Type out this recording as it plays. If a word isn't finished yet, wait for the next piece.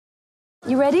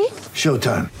You ready?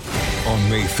 Showtime. On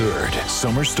May 3rd,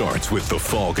 summer starts with The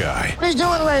Fall Guy. Let's do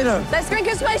it later. Let's drink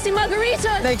a spicy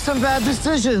margarita. Make some bad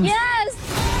decisions.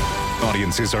 Yes!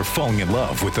 Audiences are falling in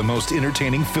love with the most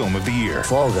entertaining film of the year.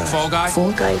 Fall Guy. Fall Guy?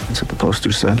 Fall Guy. That's what the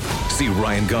poster said. See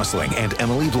Ryan Gosling and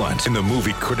Emily Blunt in the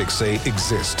movie critics say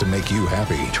exists to make you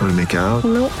happy. Trying to make it out?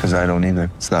 Nope. Because I don't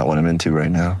either. It's not what I'm into right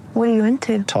now. What are you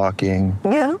into? Talking.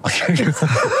 Yeah.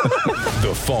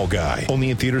 The Fall Guy.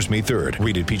 Only in theaters May 3rd.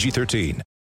 Rated PG-13.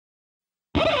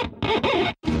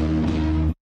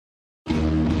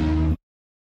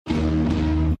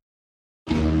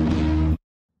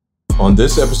 On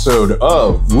this episode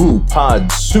of Woo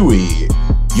Pod Suey,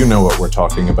 you know what we're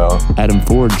talking about. Adam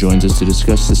Ford joins us to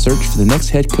discuss the search for the next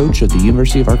head coach of the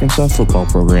University of Arkansas football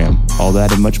program. All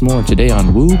that and much more today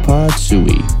on Woo Pod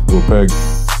Suey. Woo Peg.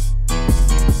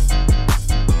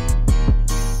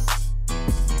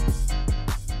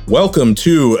 Welcome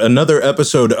to another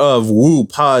episode of Woo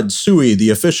Pod Suey,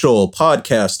 the official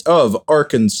podcast of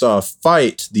Arkansas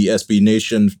Fight, the SB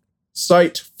Nation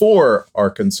site for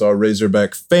Arkansas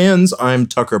Razorback fans. I'm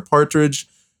Tucker Partridge,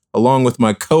 along with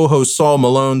my co-host Saul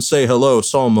Malone. Say hello,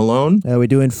 Saul Malone. How we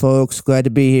doing, folks? Glad to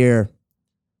be here.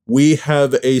 We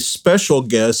have a special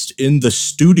guest in the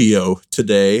studio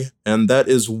today, and that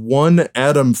is one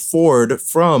Adam Ford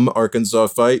from Arkansas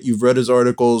Fight. You've read his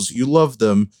articles. You love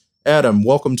them. Adam,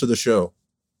 welcome to the show.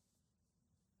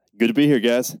 Good to be here,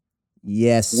 guys.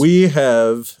 Yes. We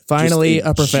have finally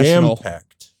a professional. Jam-packed.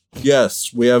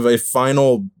 Yes, we have a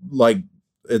final,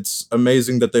 it's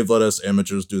amazing that they've let us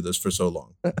amateurs do this for so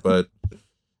long. But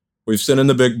we've sent in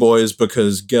the big boys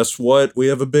because guess what? We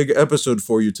have a big episode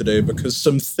for you today because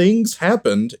some things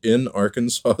happened in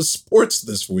Arkansas sports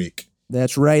this week.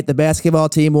 That's right. The basketball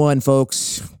team won,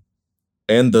 folks.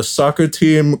 And the soccer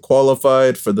team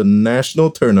qualified for the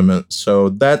national tournament. So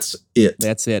that's it.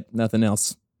 That's it. Nothing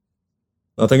else.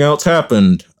 Nothing else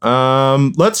happened.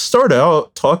 Let's start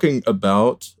out talking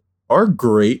about our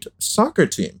great soccer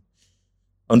team.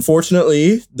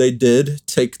 Unfortunately, they did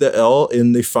take the L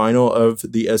in the final of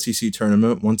the SEC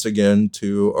tournament, once again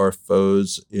to our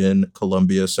foes in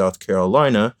Columbia, South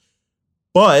Carolina.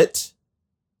 But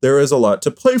there is a lot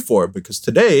to play for because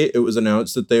today it was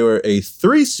announced that they were a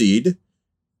 3 seed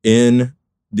in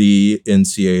the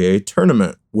NCAA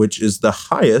tournament, which is the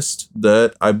highest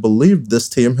that I believe this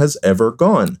team has ever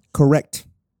gone. Correct.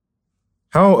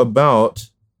 How about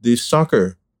the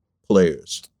soccer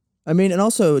players? I mean, and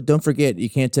also don't forget, you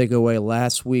can't take away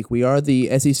last week. We are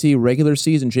the SEC regular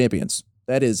season champions.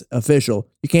 That is official.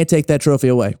 You can't take that trophy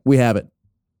away. We have it.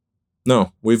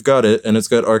 No, we've got it, and it's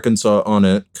got Arkansas on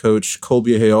it. Coach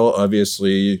Colby Hale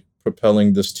obviously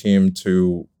propelling this team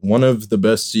to one of the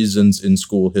best seasons in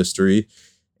school history.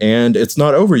 And it's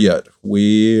not over yet.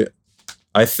 We,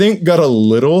 I think, got a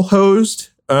little hosed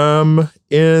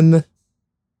in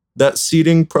that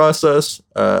seeding process.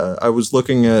 I was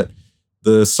looking at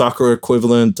the soccer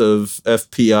equivalent of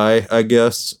FPI, I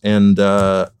guess, and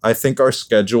I think our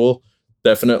schedule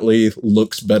definitely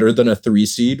looks better than a 3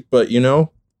 seed. But,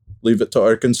 leave it to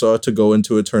Arkansas to go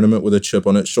into a tournament with a chip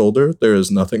on its shoulder. There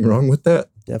is nothing wrong with that.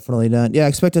 Definitely not. Yeah,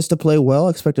 expect us to play well.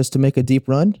 Expect us to make a deep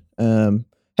run.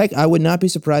 Heck, I would not be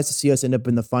surprised to see us end up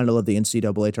in the final of the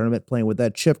NCAA tournament, playing with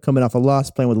that chip, coming off a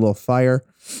loss, playing with a little fire.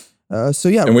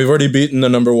 Yeah. And we've already beaten the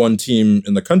number 1 team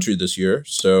in the country this year,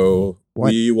 so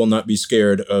we will not be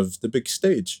scared of the big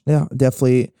stage. Yeah,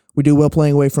 definitely. We do well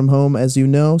playing away from home, as you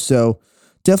know, so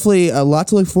definitely a lot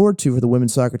to look forward to for the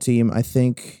women's soccer team. I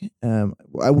think,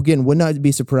 would not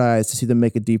be surprised to see them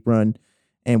make a deep run,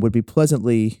 and would be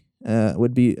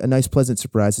a nice, pleasant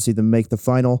surprise to see them make the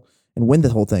final and win the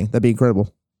whole thing. That'd be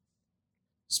incredible.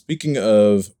 Speaking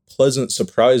of pleasant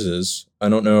surprises, I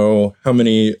don't know how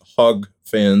many Hog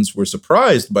fans were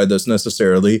surprised by this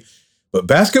necessarily, but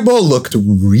basketball looked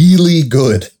really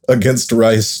good against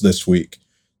Rice this week.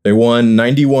 They won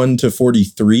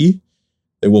 91-43.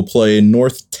 They will play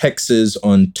North Texas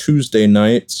on Tuesday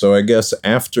night. So I guess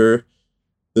after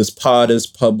this pod is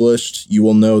published, you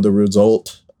will know the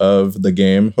result of the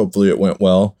game. Hopefully it went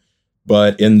well.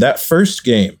 But in that first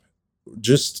game,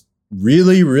 just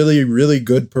really, really, really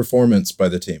good performance by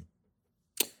the team.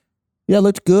 Yeah,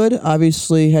 looked good.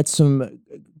 Obviously had some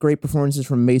great performances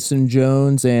from Mason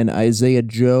Jones and Isaiah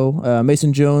Joe.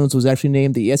 Mason Jones was actually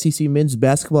named the SEC Men's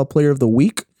Basketball Player of the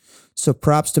Week. So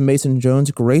props to Mason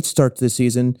Jones. Great start to the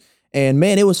season. And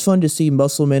man, it was fun to see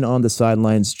Musselman on the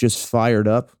sidelines just fired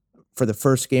up for the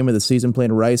first game of the season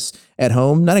playing Rice at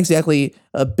home. Not exactly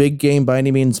a big game by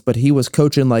any means, but he was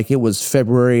coaching like it was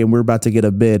February and we're about to get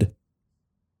a bid.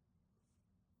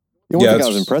 The one thing I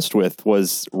was impressed with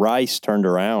was Rice turned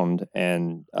around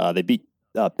and they beat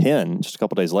Penn just a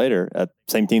couple days later,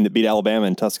 same team that beat Alabama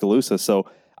in Tuscaloosa. So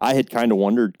I had kind of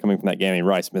wondered coming from that game. I mean,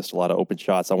 Rice missed a lot of open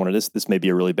shots. I wanted this may be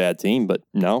a really bad team, but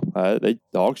no, the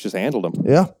Hogs just handled them.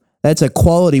 Yeah, that's a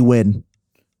quality win.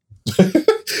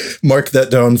 Mark that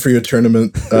down for your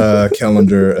tournament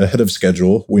calendar ahead of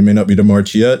schedule. We may not be to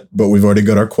March yet, but we've already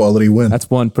got our quality win. That's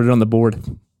one. Put it on the board.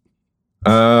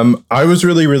 I was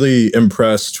really, really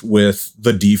impressed with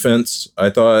the defense. I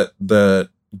thought that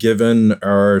given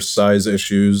our size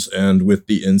issues and with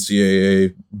the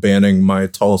NCAA banning my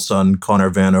tall son, Connor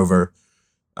Vanover,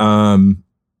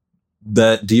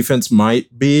 that defense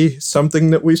might be something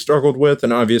that we struggled with.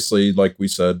 And obviously, like we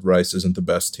said, Rice isn't the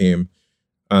best team.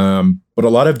 But a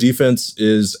lot of defense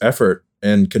is effort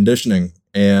and conditioning.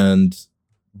 And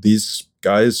these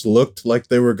guys looked like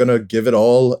they were going to give it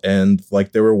all and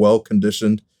like they were well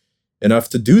conditioned enough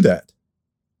to do that.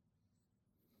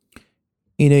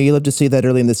 You know, you love to see that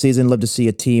early in the season, love to see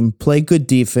a team play good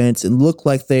defense and look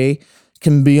like they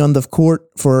can be on the court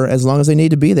for as long as they need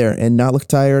to be there and not look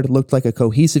tired, looked like a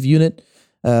cohesive unit.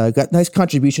 Got nice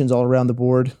contributions all around the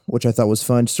board, which I thought was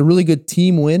fun. Just a really good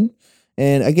team win.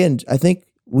 And again, I think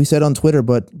we said on Twitter,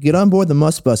 but get on board the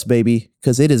Muss Bus, baby,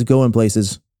 because it is going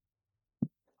places.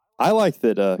 I like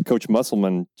that Coach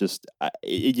Musselman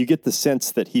you get the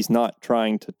sense that he's not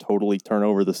trying to totally turn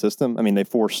over the system. I mean, they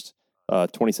forced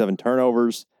 27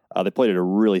 turnovers. They played at a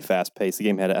really fast pace. The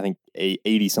game had, I think,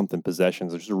 80-something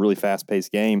possessions. It was a really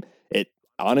fast-paced game. It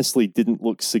honestly didn't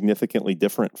look significantly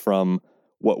different from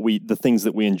the things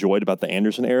that we enjoyed about the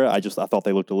Anderson era. I thought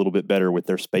they looked a little bit better with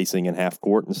their spacing and half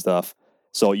court and stuff.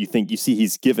 So you see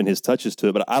he's given his touches to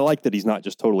it, but I like that he's not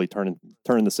just totally turning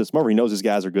the system over. He knows his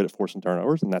guys are good at forcing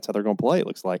turnovers, and that's how they're going to play, it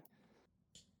looks like.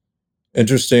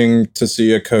 Interesting to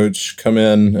see a coach come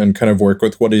in and kind of work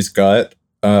with what he's got.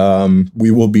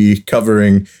 We will be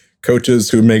covering coaches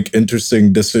who make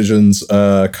interesting decisions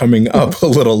coming up a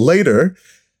little later.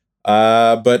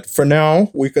 But for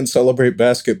now, we can celebrate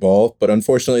basketball. But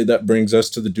unfortunately, that brings us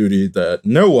to the duty that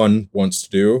no one wants to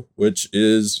do, which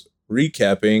is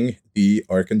recapping the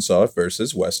Arkansas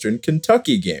versus Western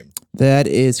Kentucky game. That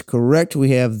is correct.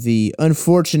 We have the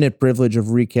unfortunate privilege of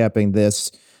recapping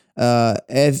this.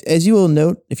 As you will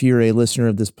note, if you're a listener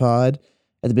of this pod,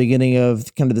 at the beginning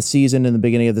of kind of the season and the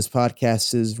beginning of this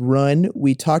podcast's run,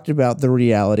 we talked about the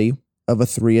reality of a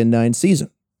 3-9 season.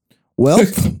 Well,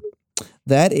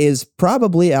 that is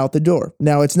probably out the door.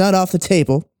 Now, it's not off the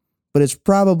table, but it's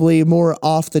probably more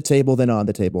off the table than on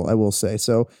the table, I will say.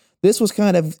 So this was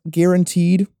kind of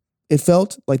guaranteed. It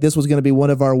felt like this was going to be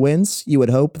one of our wins. You would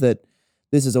hope that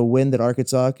this is a win that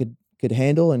Arkansas could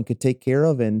handle and could take care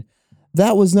of, and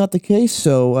that was not the case.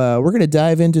 So we're going to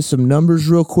dive into some numbers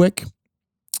real quick.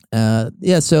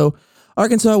 So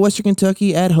Arkansas, Western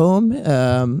Kentucky at home.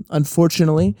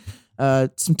 Unfortunately,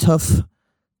 some tough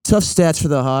stats for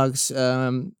the Hogs.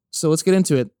 So let's get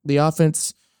into it. The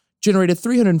offense generated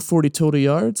 340 total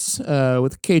yards,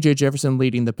 with KJ Jefferson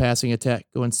leading the passing attack,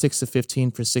 going 6 of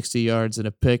 15 for 60 yards and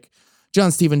a pick.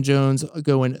 John Stephen Jones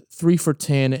going 3 for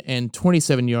 10 and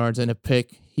 27 yards and a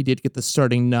pick. He did get the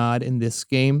starting nod in this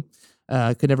game.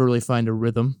 Could never really find a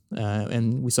rhythm,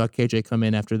 and we saw KJ come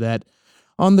in after that.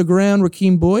 On the ground,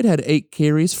 Rakeem Boyd had 8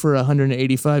 carries for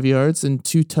 185 yards and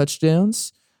 2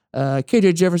 touchdowns.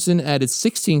 KJ Jefferson added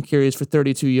 16 carries for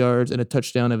 32 yards and a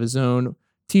touchdown of his own.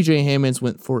 TJ Hammonds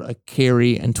went for a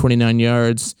carry and 29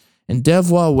 yards. And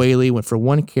Devwah Whaley went for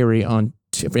 1 carry and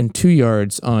 2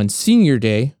 yards on senior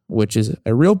day, which is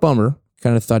a real bummer.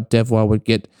 Kind of thought Devwah would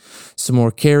get some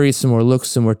more carries, some more looks,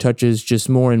 some more touches, just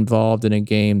more involved in a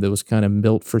game that was kind of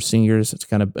built for seniors. It's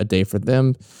kind of a day for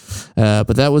them.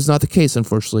 But that was not the case,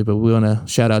 unfortunately. But we want to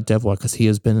shout out Devwah because he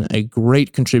has been a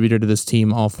great contributor to this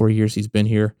team all 4 years he's been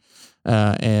here.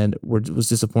 And was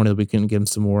disappointed that we couldn't give him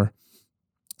some more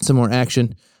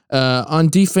action. On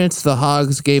defense, the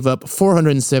Hogs gave up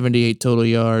 478 total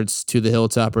yards to the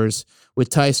Hilltoppers, with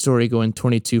Ty Storey going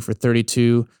 22 for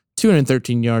 32,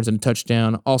 213 yards and a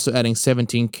touchdown, also adding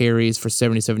 17 carries for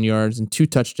 77 yards and 2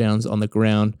 touchdowns on the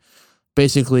ground.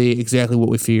 Basically, exactly what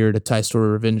we feared, a Ty Storey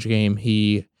revenge game.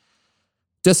 He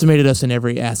decimated us in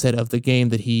every asset of the game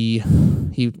that he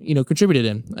contributed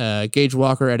in. Gage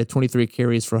Walker added 23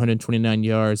 carries for 129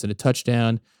 yards and a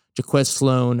touchdown. Jaquez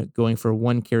Sloan going for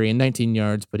 1 carry and 19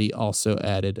 yards, but he also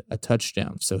added a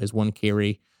touchdown. So his 1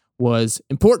 carry was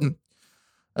important.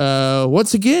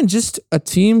 Once again, just a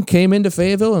team came into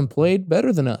Fayetteville and played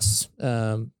better than us.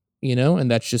 And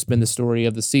that's just been the story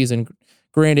of the season.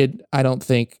 Granted, I don't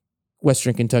think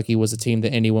Western Kentucky was a team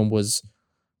that anyone was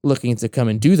looking to come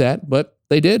and do that, but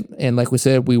they did. And like we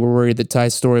said, we were worried that Ty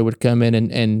Storey would come in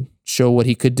and show what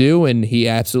he could do, and he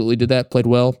absolutely did that. Played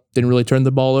well, didn't really turn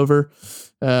the ball over,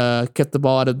 kept the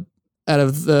ball out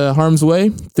of harm's way,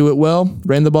 threw it well,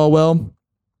 ran the ball well,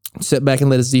 sat back and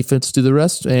let his defense do the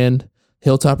rest, and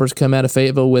Hilltoppers come out of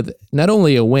Fayetteville with not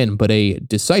only a win, but a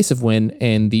decisive win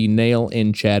and the nail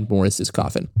in Chad Morris's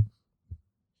coffin.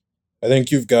 I think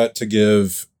you've got to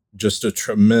give just a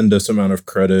tremendous amount of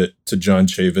credit to John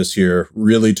Chavis here.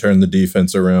 Really turned the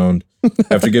defense around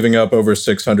after giving up over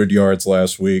 600 yards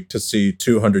last week to see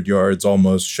 200 yards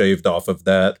almost shaved off of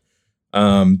that.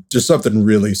 Just something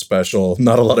really special.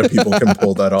 Not a lot of people can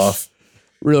pull that off.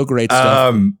 Real great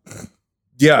stuff.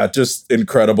 Yeah, just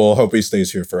incredible. Hope he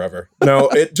stays here forever. No,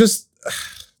 it just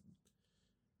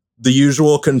the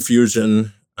usual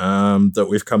confusion that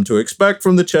we've come to expect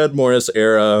from the Chad Morris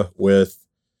era with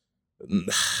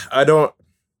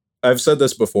I've said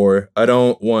this before. I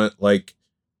don't want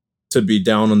to be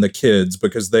down on the kids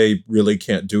because they really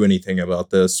can't do anything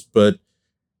about this, but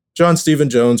John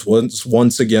Stephen Jones was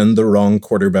once again the wrong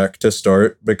quarterback to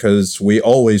start because we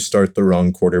always start the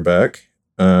wrong quarterback.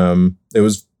 It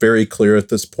was very clear at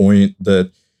this point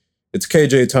that it's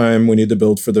KJ time. We need to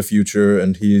build for the future,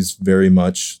 and he's very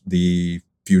much the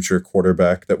future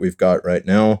quarterback that we've got right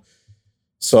now.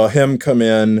 Saw him come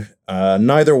in,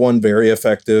 neither one very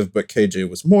effective, but KJ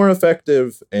was more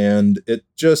effective, and it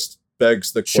just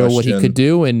begs the question. Show what he could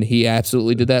do, and he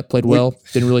absolutely did that. Played well,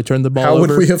 didn't really turn the ball over. How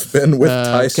would we have been with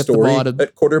Ty Story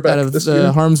at quarterback out of this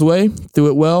year? Harm's way, threw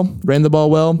it well, ran the ball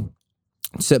well,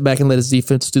 sat back and let his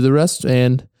defense do the rest,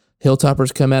 and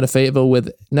Hilltoppers come out of Fayetteville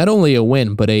with not only a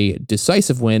win, but a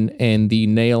decisive win and the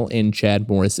nail in Chad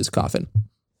Morris's coffin.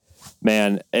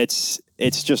 Man, it's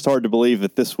just hard to believe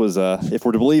that this was, if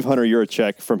we're to believe Hunter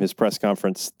Yurachek from his press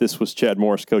conference, this was Chad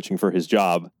Morris coaching for his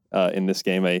job in this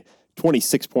game, a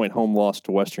 26-point home loss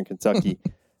to Western Kentucky.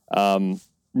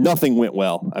 Nothing went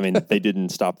well. I mean, they didn't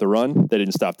stop the run. They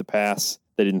didn't stop the pass.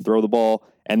 They didn't throw the ball.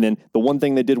 And then the one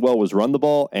thing they did well was run the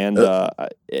ball. And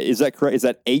is that correct? Is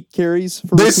that 8 carries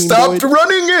for They Raheem stopped Boyd?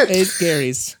 running it. 8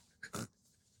 carries.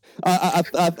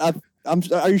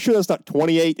 Are you sure that's not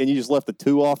 28 and you just left the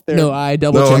 2 off there? No, I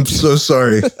double No, I'm checked. so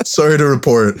sorry. Sorry to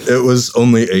report. It was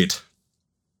only 8.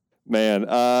 Man,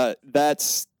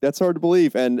 that's hard to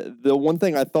believe. And the one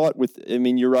thing I thought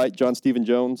you're right, John Stephen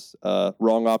Jones,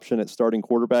 wrong option at starting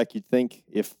quarterback. You'd think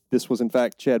if this was in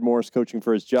fact Chad Morris coaching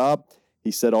for his job, he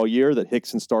said all year that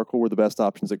Hicks and Starkel were the best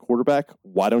options at quarterback.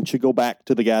 Why don't you go back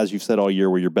to the guys you've said all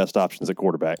year were your best options at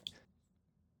quarterback?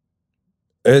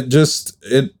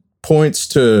 It points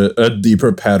to a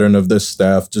deeper pattern of this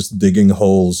staff just digging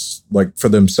holes for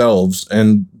themselves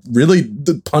and really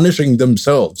punishing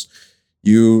themselves.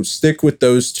 You stick with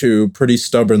those two pretty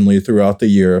stubbornly throughout the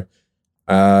year.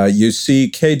 You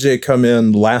see KJ come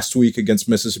in last week against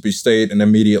Mississippi State and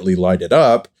immediately light it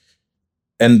up,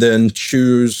 and then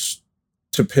choose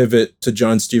to pivot to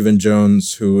John Stephen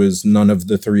Jones, who is none of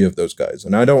the 3 of those guys.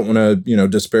 And I don't want to,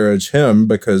 disparage him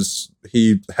because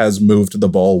he has moved the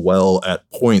ball well at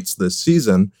points this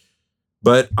season,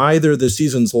 but either the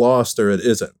season's lost or it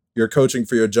isn't. You're coaching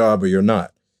for your job or you're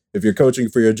not. If you're coaching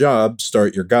for your job,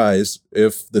 start your guys.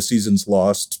 If the season's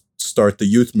lost, start the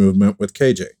youth movement with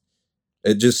KJ.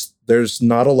 There's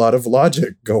not a lot of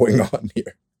logic going on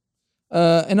here.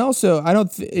 And also, I don't.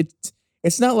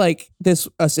 It's not like this.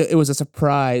 It was a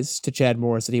surprise to Chad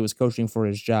Morris that he was coaching for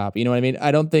his job. You know what I mean?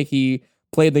 I don't think he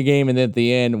played the game and then at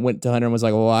the end went to Hunter and was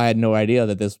like, "Well, I had no idea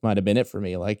that this might have been it for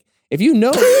me." Like, if you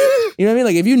know, you know what I mean?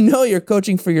 Like, if you know you're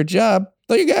coaching for your job,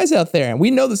 throw your guys out there. And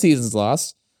we know the season's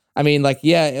lost. I mean,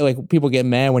 people get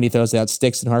mad when he throws out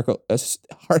Sticks and Harkle.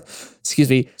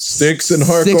 Sticks and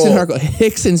Harkle.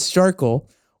 Hicks and Starkel,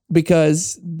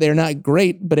 because they're not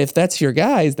great. But if that's your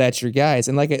guys, that's your guys.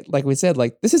 And like we said,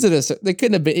 this isn't he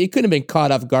couldn't have been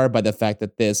caught off guard by the fact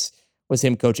that this was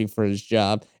him coaching for his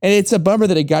job. And it's a bummer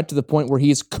that it got to the point where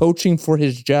he's coaching for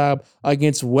his job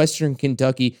against Western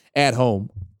Kentucky at home.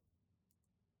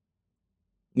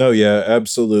 No, yeah,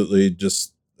 absolutely.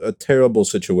 Just a terrible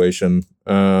situation.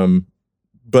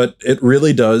 But it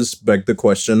really does beg the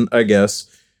question, I guess,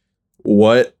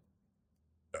 what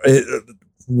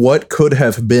could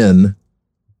have been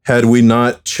had we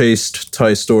not chased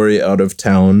Ty Story out of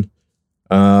town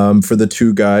for the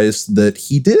 2 guys that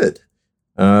he did.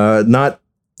 Not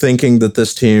thinking that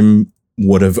this team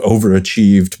would have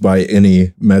overachieved by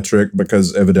any metric,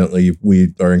 because evidently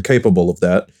we are incapable of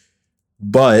that.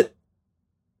 But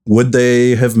would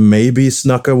they have maybe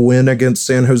snuck a win against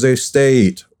San Jose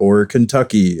State or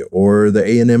Kentucky or the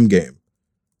A&M game?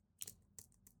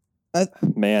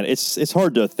 Man, it's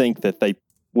hard to think that they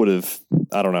would have.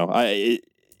 I don't know.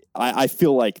 I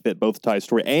feel like that both Ty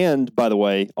Storey and, by the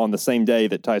way, on the same day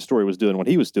that Ty Storey was doing what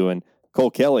he was doing,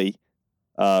 Cole Kelly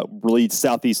leads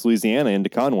Southeast Louisiana into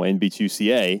Conway and beats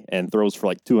UCA and throws for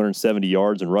like 270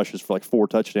 yards and rushes for like 4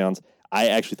 touchdowns. I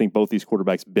actually think both these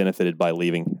quarterbacks benefited by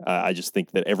leaving. I just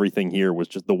think that everything here was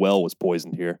just the well was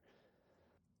poisoned here.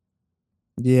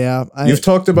 Yeah. You've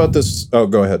talked about this. Oh,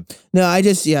 go ahead. No, I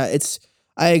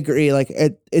agree. Like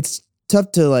it's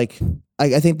tough to like,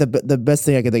 I think the best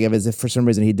thing I can think of is if for some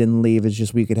reason he didn't leave, is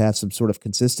just we could have some sort of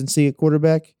consistency at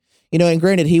quarterback. And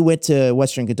granted, he went to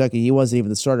Western Kentucky. He wasn't even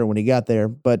the starter when he got there,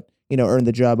 but, earned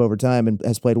the job over time and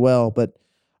has played well. But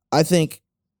I think,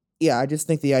 I just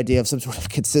think the idea of some sort of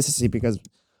consistency, because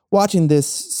watching this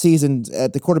season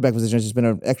at the quarterback position has just been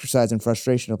an exercise in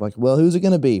frustration of like, well, who's it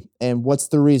going to be? And what's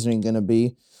the reasoning going to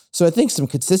be? So I think some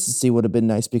consistency would have been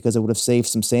nice because it would have saved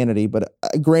some sanity. But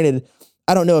granted,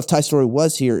 I don't know if Ty Storey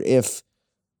was here, if,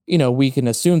 we can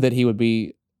assume that he would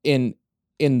be in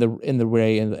the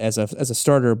way as a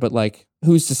starter, but like,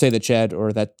 who's to say that Chad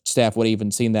or that staff would have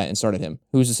even seen that and started him?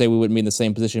 Who's to say we wouldn't be in the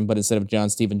same position, but instead of John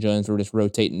Stephen Jones, we're just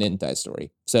rotating in Ty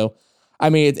Storey? So, I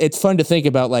mean, it's fun to think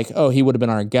about like, oh, he would have been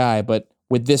our guy, but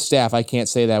with this staff, I can't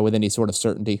say that with any sort of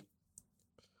certainty.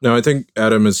 No, I think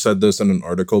Adam has said this in an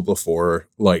article before,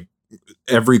 like,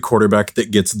 every quarterback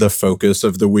that gets the focus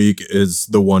of the week is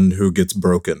the one who gets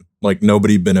broken. Like,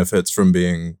 nobody benefits from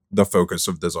being the focus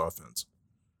of this offense.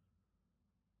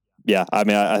 Yeah, I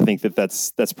mean, I think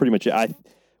that's pretty much it.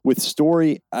 With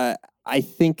Storey, I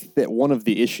think that one of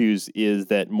the issues is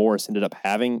that Morris ended up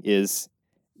having is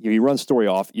you run Storey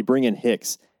off, you bring in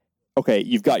Hicks. Okay,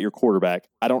 you've got your quarterback.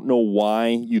 I don't know why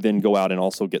you then go out and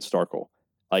also get Starkel.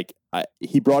 Like,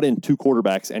 he brought in 2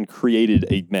 quarterbacks and created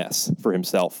a mess for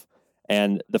himself.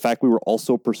 And the fact we were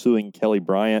also pursuing Kelly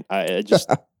Bryant, I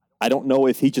don't know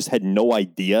if he just had no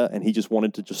idea and he just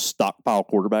wanted to just stockpile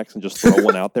quarterbacks and just throw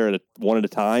one out there one at a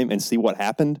time and see what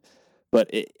happened.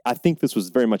 But I think this was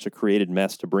very much a created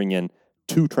mess to bring in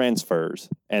 2 transfers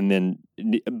and then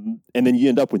you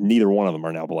end up with neither one of them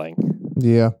are now playing.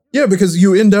 Yeah. Yeah, because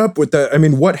you end up with that. I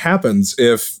mean, what happens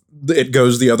if it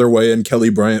goes the other way and Kelly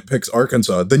Bryant picks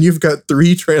Arkansas? Then you've got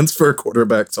 3 transfer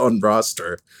quarterbacks on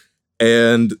roster.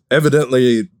 And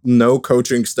evidently no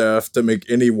coaching staff to make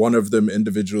any one of them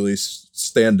individually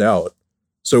stand out.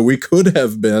 So we could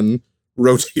have been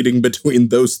rotating between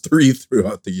those 3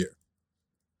 throughout the year.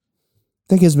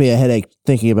 That gives me a headache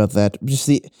thinking about that.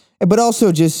 But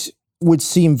also just would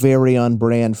seem very on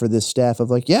brand for this staff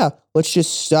of like, yeah, let's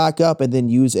just stock up and then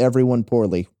use everyone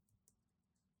poorly.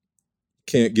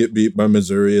 Can't get beat by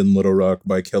Missouri and Little Rock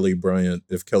by Kelly Bryant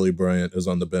if Kelly Bryant is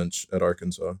on the bench at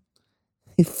Arkansas.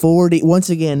 4D. Once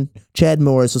again, Chad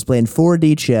Morris was playing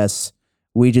 4D chess.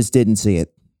 We just didn't see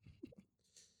it.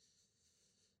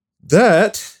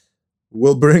 That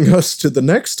will bring us to the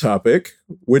next topic,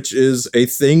 which is a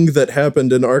thing that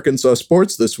happened in Arkansas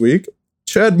sports this week.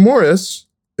 Chad Morris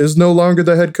is no longer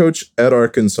the head coach at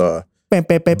Arkansas. But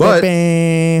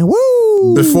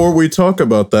woo! Before we talk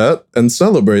about that and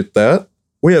celebrate that,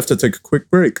 we have to take a quick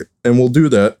break, and we'll do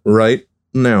that right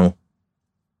now.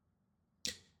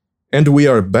 And we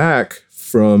are back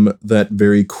from that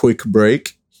very quick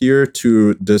break here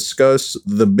to discuss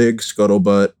the big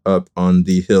scuttlebutt up on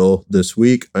the Hill this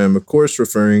week. I am, of course,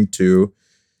 referring to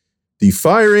the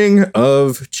firing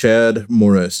of Chad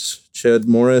Morris. Chad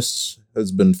Morris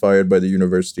has been fired by the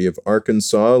University of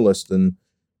Arkansas less than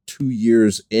 2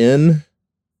 years in.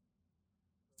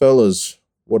 Fellas,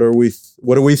 what do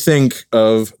we think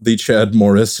of the Chad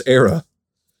Morris era?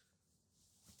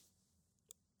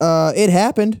 It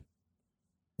happened.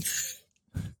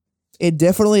 It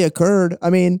definitely occurred.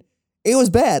 I mean, it was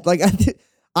bad. Like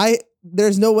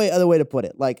there's no other way to put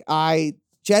it. Like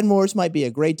Chad Morris might be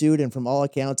a great dude, and from all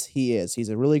accounts, he is. He's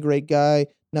a really great guy,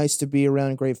 nice to be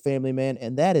around, great family man,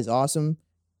 and that is awesome.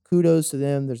 Kudos to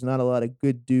them. There's not a lot of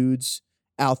good dudes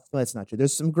out. That's not true.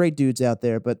 There's some great dudes out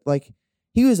there, but like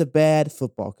he was a bad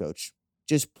football coach,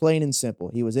 just plain and simple.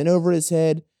 He was in over his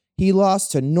head. He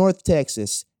lost to North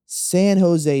Texas, San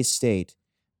Jose State.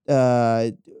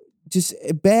 Just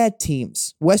bad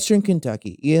teams. Western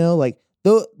Kentucky, like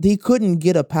though he couldn't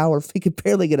get he could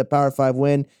barely get a Power 5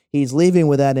 win. He's leaving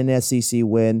without an SEC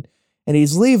win, and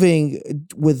he's leaving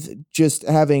with just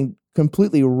having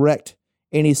completely wrecked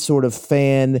any sort of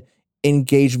fan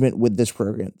engagement with this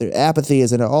program. Their apathy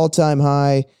is at an all-time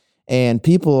high, and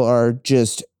people are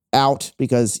just out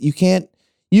because you can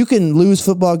lose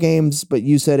football games, but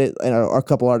you said it in a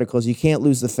couple articles, you can't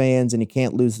lose the fans and you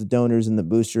can't lose the donors and the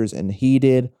boosters, and he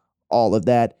did all of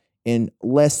that in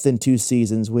less than 2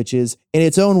 seasons, which is, in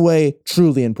its own way,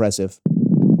 truly impressive.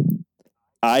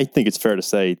 I think it's fair to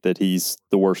say that he's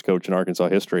the worst coach in Arkansas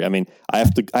history. I mean, I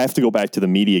have to go back to the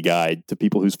media guide, to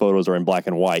people whose photos are in black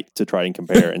and white, to try and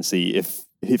compare and see if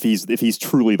he's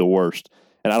truly the worst.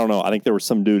 And I don't know. I think there was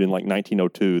some dude in like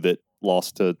 1902 that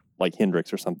lost to like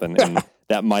Hendricks or something, and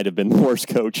that might have been the worst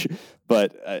coach.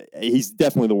 But he's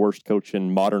definitely the worst coach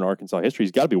in modern Arkansas history.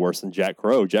 He's got to be worse than Jack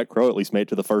Crow. Jack Crow at least made it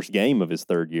to the first game of his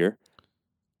third year.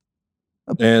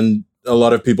 And a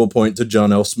lot of people point to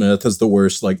John L. Smith as the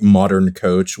worst, like, modern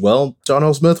coach. Well, John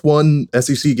L. Smith won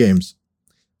SEC games,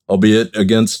 albeit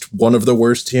against one of the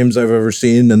worst teams I've ever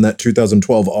seen in that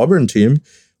 2012 Auburn team.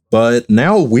 But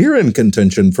now we're in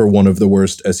contention for one of the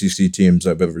worst SEC teams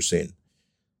I've ever seen.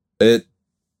 It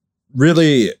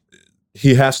really,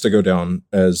 he has to go down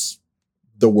as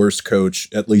the worst coach,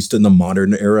 at least in the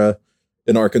modern era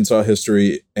in Arkansas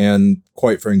history. And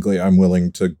quite frankly, I'm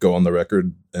willing to go on the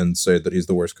record and say that he's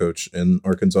the worst coach in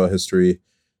Arkansas history.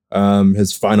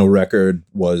 His final record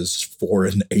was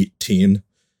 4-18,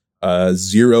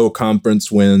 0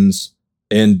 conference wins.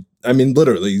 And I mean,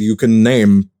 literally, you can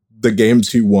name the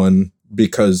games he won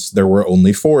because there were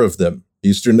only 4 of them: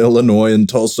 Eastern Illinois and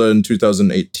Tulsa in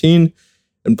 2018,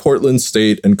 and Portland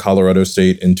State and Colorado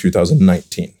State in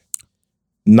 2019.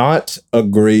 Not a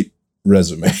great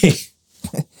resume.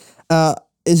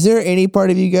 Is there any part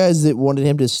of you guys that wanted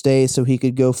him to stay so he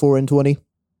could go 4-20?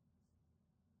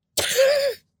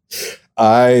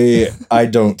 I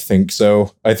don't think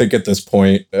so. I think at this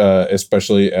point,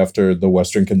 especially after the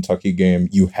Western Kentucky game,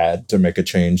 you had to make a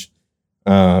change.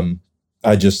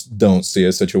 I just don't see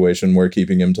a situation where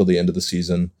keeping him till the end of the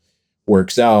season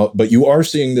works out. But you are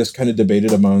seeing this kind of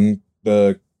debated among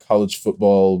the college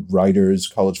football writers,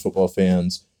 college football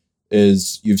fans,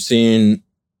 is you've seen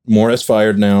Morris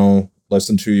fired now, less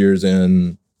than 2 years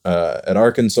in, at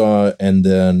Arkansas, and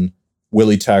then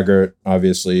Willie Taggart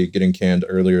obviously getting canned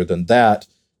earlier than that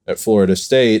at Florida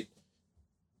State.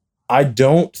 I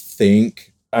don't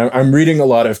think, I'm reading a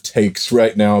lot of takes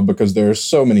right now because there are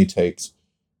so many takes,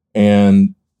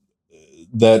 and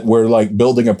that we're like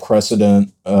building a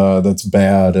precedent that's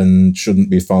bad and shouldn't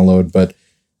be followed. But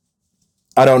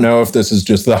I don't know if this is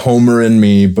just the homer in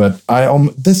me, but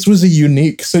this was a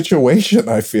unique situation.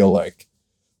 I feel like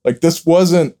this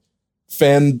wasn't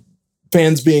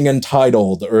fans being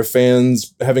entitled or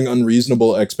fans having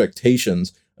unreasonable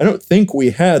expectations. I don't think we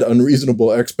had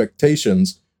unreasonable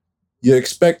expectations. You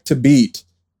expect to beat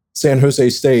San Jose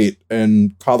State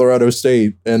and Colorado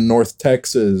State and North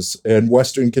Texas and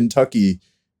Western Kentucky.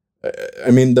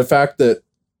 I mean, the fact that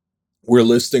we're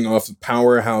listing off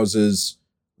powerhouses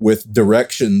with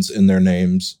directions in their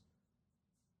names,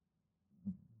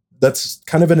 that's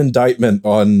kind of an indictment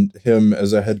on him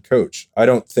as a head coach. I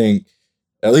don't think,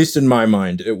 at least in my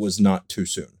mind, it was not too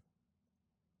soon.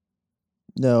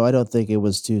 No, I don't think it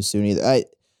was too soon either.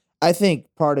 I think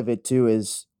part of it too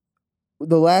is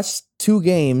the last 2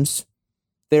 games,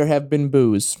 there have been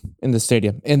boos in the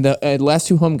stadium. In the last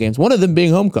 2 home games, one of them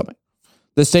being homecoming,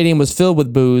 the stadium was filled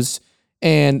with boos.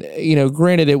 And, you know,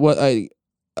 granted, it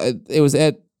was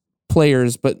at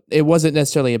players, but it wasn't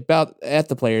necessarily at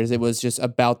the players. It was just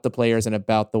about the players and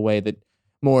about the way that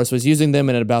Morris was using them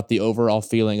and about the overall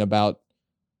feeling about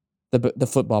the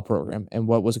football program and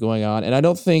what was going on. And I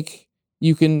don't think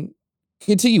you can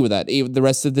continue with that even the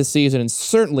rest of this season, and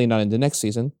certainly not into next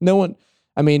season. No one,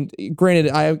 I mean,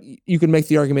 granted, you can make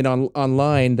the argument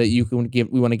online that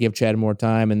we want to give Chad more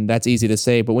time, and that's easy to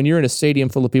say. But when you're in a stadium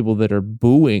full of people that are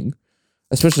booing,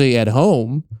 especially at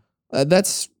home,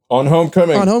 that's on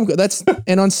homecoming.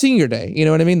 And on senior day, you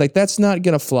know what I mean? Like, that's not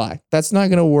going to fly. That's not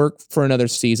going to work for another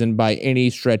season by any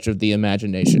stretch of the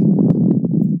imagination.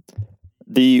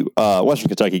 The Western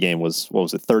Kentucky game was, what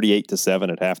was it,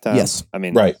 38-7 at halftime? Yes. I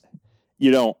mean, right. You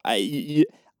know,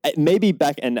 maybe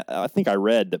back, and I think I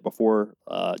read that before,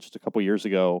 just a couple years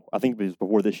ago, I think it was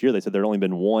before this year, they said there had only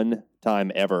been one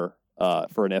time ever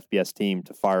for an FBS team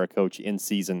to fire a coach in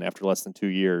season after less than 2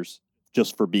 years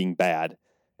just for being bad.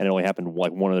 And it only happened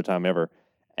like one other time ever.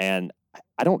 And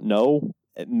I don't know,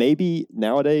 maybe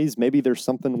nowadays, maybe there's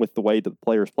something with the way the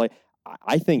players play.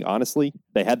 I think, honestly,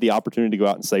 they had the opportunity to go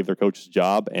out and save their coach's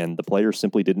job, and the players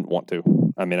simply didn't want to.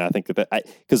 I mean, I think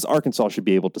because Arkansas should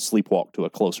be able to sleepwalk to a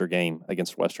closer game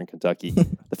against Western Kentucky.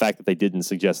 The fact that they didn't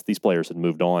suggest these players had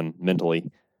moved on mentally.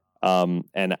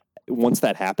 And once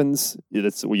that happens,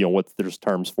 it's, you know, what there's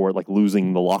terms for it, like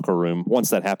losing the locker room. Once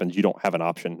that happens, you don't have an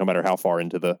option, no matter how far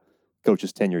into the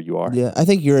coach's tenure you are. Yeah, I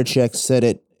think Yurachek said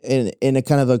it in a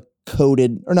kind of a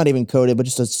coded, or not even coded, but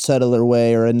just a subtler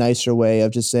way or a nicer way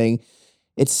of just saying,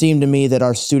 it seemed to me that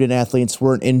our student athletes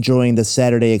weren't enjoying the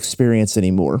Saturday experience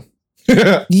anymore.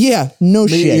 Yeah, no Me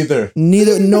shit. either.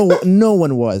 No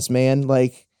one was, man.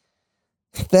 Like,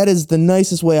 That is the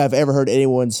nicest way I've ever heard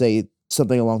anyone say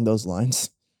something along those lines.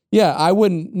 Yeah,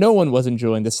 no one was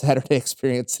enjoying the Saturday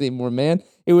experience anymore, man.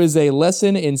 It was a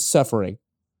lesson in suffering.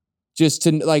 Just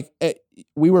to, like,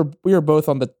 we were both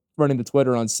running the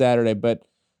Twitter on Saturday, but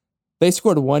they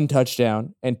scored one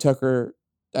touchdown, and Tucker,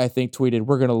 I think, tweeted,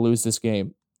 "We're going to lose this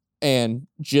game." And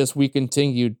we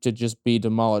continued to just be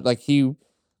demolished. Like,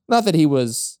 not that he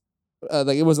was,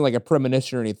 like, it wasn't like a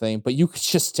premonition or anything, but you could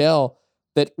just tell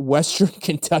that Western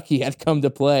Kentucky had come to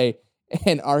play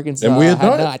and Arkansas and we had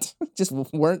not. Just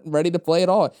weren't ready to play at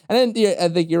all. And then I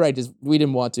think you're right. Just we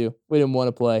didn't want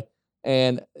to play.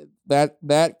 And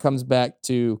that comes back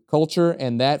to culture,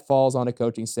 and that falls on a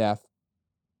coaching staff.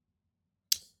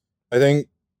 I think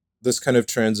this kind of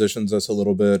transitions us a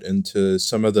little bit into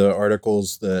some of the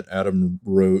articles that Adam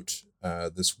wrote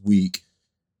this week.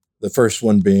 The first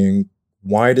one being,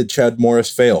 why did Chad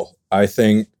Morris fail? I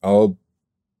think I'll,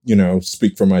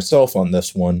 speak for myself on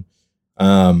this one.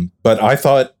 But I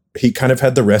thought he kind of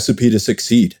had the recipe to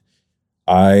succeed.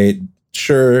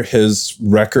 Sure, his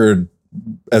record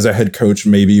as a head coach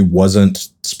maybe wasn't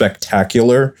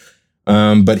spectacular,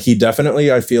 but he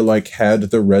definitely, I feel like, had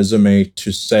the resume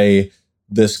to say,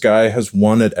 this guy has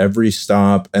won at every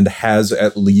stop and has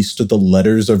at least the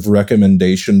letters of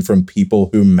recommendation from people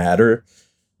who matter.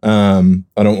 I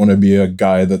don't want to be a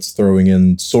guy that's throwing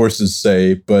in sources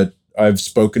say, but I've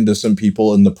spoken to some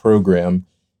people in the program,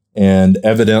 and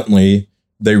evidently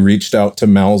they reached out to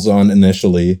Malzahn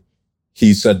initially.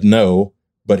 He said no,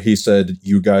 but he said,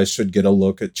 you guys should get a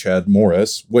look at Chad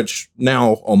Morris, which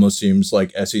now almost seems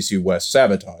like SEC West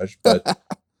sabotage, but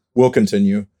we'll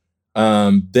continue.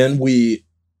 Then we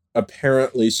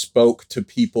apparently spoke to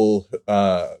people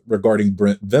regarding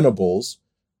Brent Venables.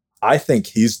 I think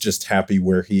he's just happy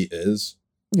where he is.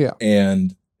 Yeah.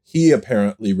 And he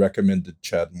apparently recommended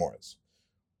Chad Morris.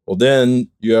 Well, then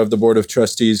you have the Board of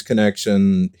Trustees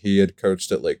connection. He had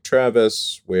coached at Lake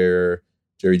Travis, where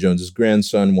Jerry Jones's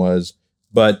grandson was.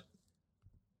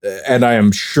 And I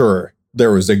am sure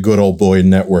there was a good old boy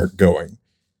network going.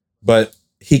 But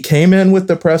he came in with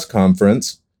the press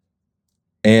conference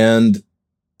and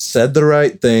said the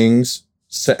right things,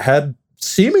 had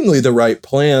seemingly the right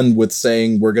plan with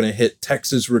saying we're going to hit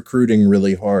Texas recruiting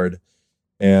really hard.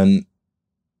 And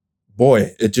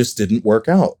boy, it just didn't work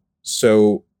out.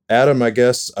 So, Adam, I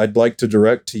guess I'd like to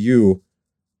direct to you.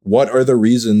 What are the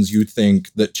reasons you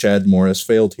think that Chad Morris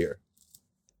failed here?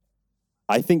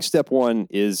 I think step one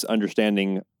is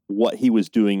understanding what he was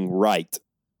doing right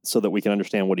so that we can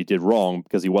understand what he did wrong,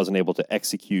 because he wasn't able to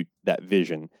execute that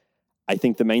vision. I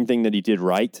think the main thing that he did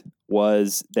right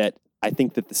was that I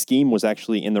think that the scheme was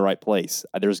actually in the right place.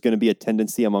 There's going to be a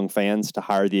tendency among fans to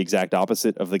hire the exact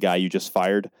opposite of the guy you just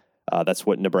fired. That's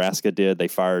what Nebraska did. They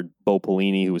fired Bo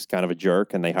Pelini, who was kind of a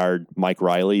jerk, and they hired Mike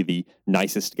Riley, the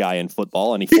nicest guy in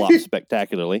football, and he flopped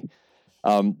spectacularly.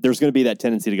 There's going to be that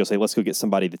tendency to go say, let's go get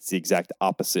somebody that's the exact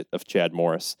opposite of Chad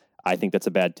Morris. I think that's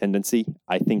a bad tendency.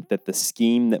 I think that the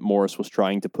scheme that Morris was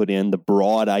trying to put in, the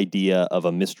broad idea of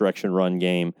a misdirection run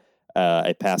game,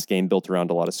 a pass game built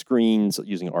around a lot of screens,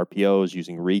 using RPOs,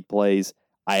 using read plays,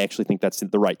 I actually think that's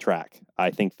the right track.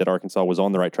 I think that Arkansas was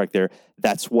on the right track there.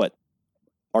 That's what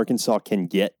Arkansas can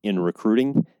get in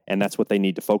recruiting, and that's what they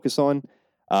need to focus on.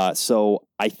 So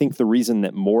I think the reason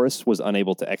that Morris was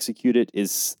unable to execute it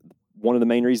is one of the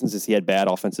main reasons is he had bad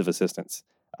offensive assistants.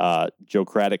 Joe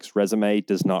Craddock's resume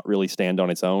does not really stand on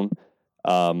its own,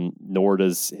 nor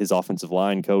does his offensive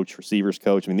line coach, receivers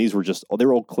coach. I mean, they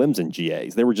were old Clemson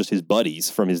GAs. They were just his buddies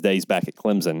from his days back at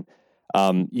Clemson.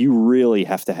 You really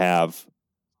have to have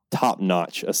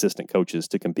top-notch assistant coaches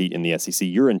to compete in the SEC.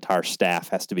 Your entire staff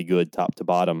has to be good top to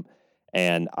bottom.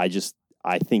 And I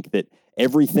think that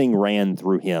everything ran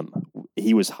through him.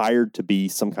 He was hired to be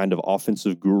some kind of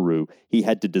offensive guru. He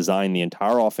had to design the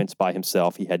entire offense by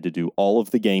himself. He had to do all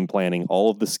of the game planning, all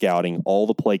of the scouting, all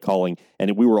the play calling,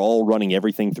 and we were all running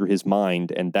everything through his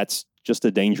mind, and that's just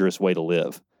a dangerous way to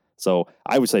live. So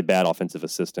I would say bad offensive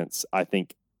assistants, I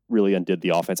think, really undid the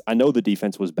offense. I know the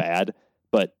defense was bad,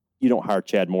 but you don't hire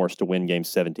Chad Morris to win games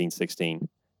 17-16.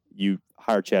 You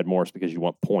hire Chad Morris because you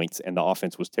want points, and the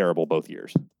offense was terrible both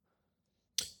years.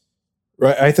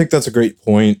 Right. I think that's a great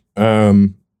point,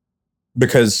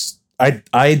 because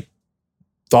I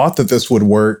thought that this would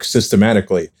work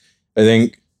systematically. I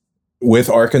think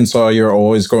with Arkansas, you're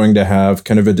always going to have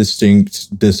kind of a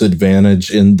distinct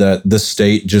disadvantage in that the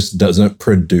state just doesn't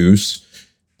produce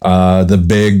the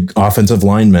big offensive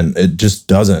linemen. It just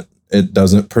doesn't. It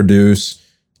doesn't produce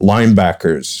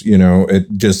linebackers.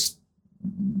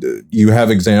 You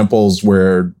have examples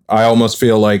where I almost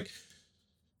feel like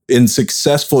in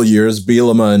successful years,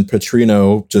 Bielema and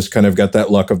Petrino just kind of got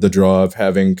that luck of the draw of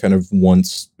having kind of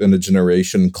once in a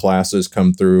generation classes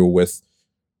come through with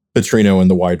Petrino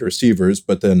and the wide receivers,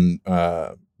 but then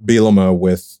Bielema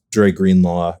with Dre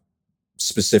Greenlaw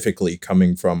specifically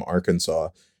coming from Arkansas.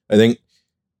 I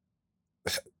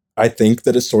think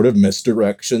that a sort of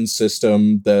misdirection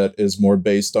system that is more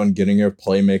based on getting your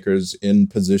playmakers in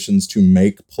positions to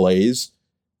make plays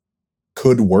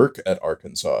could work at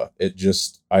Arkansas.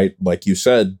 Like you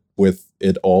said, with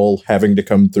it all having to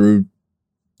come through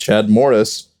Chad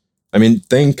Morris, I mean,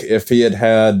 think if he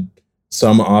had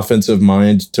some offensive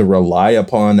mind to rely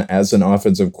upon as an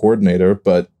offensive coordinator,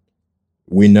 but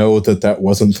we know that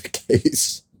wasn't the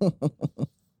case.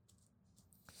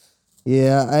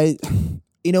 Yeah,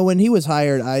 when he was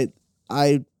hired,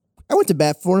 I went to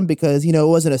bat for him because, it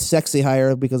wasn't a sexy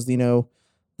hire because,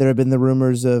 there have been the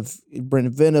rumors of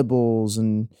Brent Venables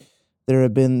and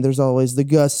there's always the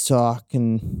Gus talk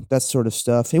and that sort of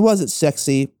stuff. He wasn't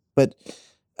sexy, but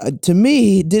to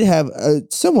me, he did have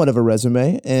somewhat of a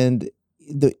resume, and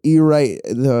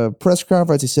the press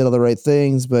conference, he said all the right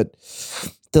things, but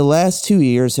the last 2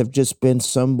 years have just been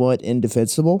somewhat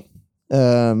indefensible.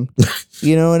 Somewhat.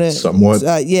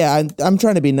 I'm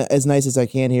trying to be as nice as I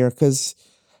can here because,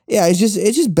 it's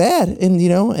just bad,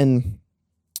 and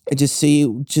I just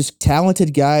see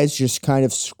talented guys just kind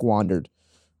of squandered.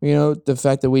 The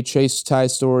fact that we chased Ty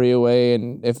Story away,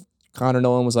 and if Connor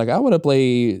Nolan was like, I want to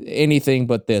play anything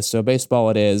but this, so baseball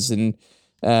it is, and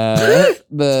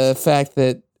the fact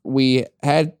that we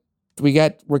got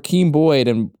Rakeem Boyd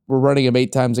and we're running him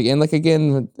 8 times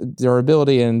again,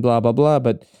 durability and blah blah blah,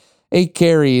 but 8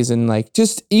 carries and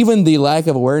just even the lack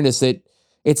of awareness that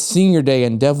it's senior day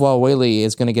and Devwah Whaley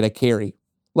is going to get a carry.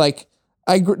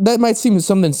 That might seem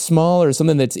something small or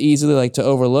something that's easily to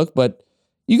overlook, but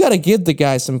you got to give the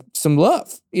guy some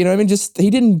love. He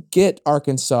didn't get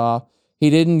Arkansas. He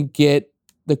didn't get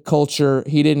the culture.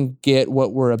 He didn't get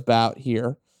what we're about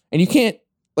here. And you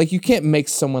can't make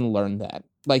someone learn that.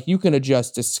 You can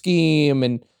adjust a scheme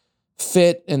and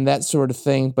fit and that sort of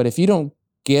thing, but if you don't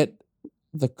get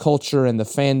the culture and the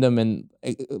fandom and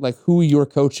who you're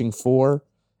coaching for,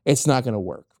 it's not going to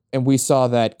work. And we saw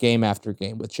that game after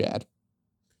game with Chad.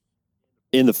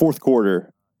 In the fourth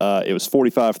quarter, it was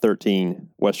 45-13,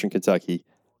 Western Kentucky.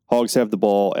 Hogs have the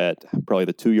ball at probably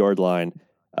the 2-yard line.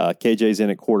 KJ's in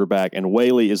at quarterback, and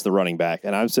Whaley is the running back.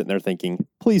 And I'm sitting there thinking,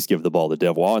 please give the ball to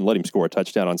Devwah and let him score a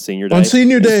touchdown on senior day.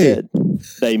 Instead,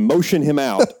 they motion him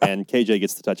out, and KJ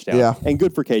gets the touchdown. Yeah. And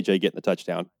good for KJ getting the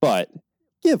touchdown. But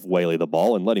give Whaley the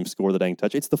ball and let him score the dang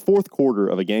touch. It's the fourth quarter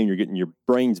of a game you're getting your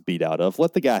brains beat out of.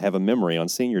 Let the guy have a memory on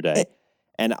senior day.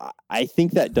 And I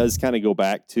think that does kind of go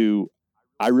back to,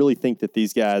 I really think that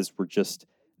these guys were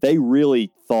they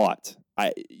really thought,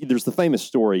 there's the famous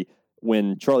story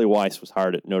when Charlie Weiss was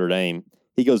hired at Notre Dame.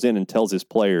 He goes in and tells his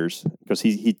players, because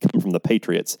he'd come from the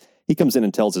Patriots, he comes in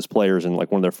and tells his players in one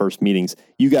of their first meetings,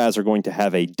 you guys are going to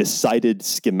have a decided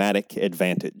schematic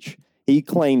advantage. He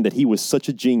claimed that he was such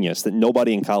a genius that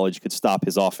nobody in college could stop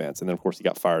his offense. And then, of course, he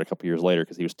got fired a couple years later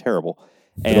because he was terrible.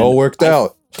 And it all worked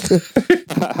out.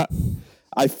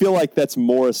 I feel like that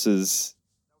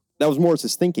was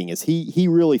Morris's thinking, is he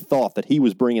really thought that he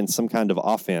was bringing some kind of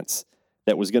offense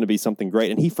that was going to be something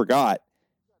great. And he forgot,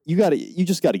 you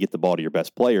just got to get the ball to your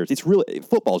best players.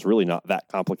 Football's really not that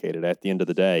complicated at the end of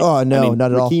the day. Oh, no,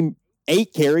 not at all.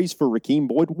 8 carries for Rakeem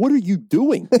Boyd. What are you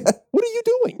doing? What are you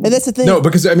doing? And that's the thing. No,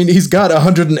 because he's got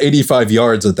 185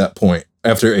 yards at that point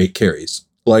after 8 carries.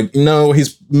 No,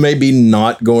 he's maybe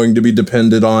not going to be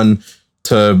depended on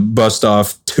to bust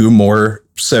off 2 more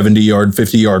 70-yard,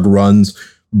 50-yard runs,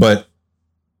 but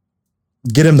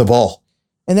get him the ball.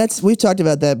 And we've talked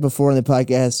about that before in the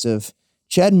podcast of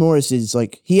Chad Morris is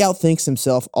he outthinks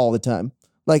himself all the time.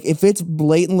 If it's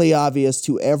blatantly obvious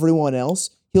to everyone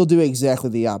else, he'll do exactly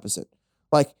the opposite.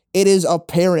 It is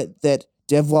apparent that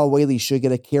Devwah Whaley should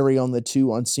get a carry on the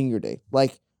 2 on senior day.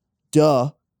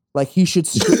 Duh. He should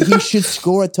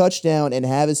score a touchdown and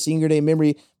have a senior day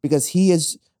memory because he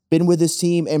has been with his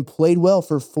team and played well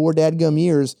for 4 dadgum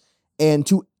years. And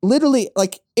to literally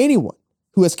anyone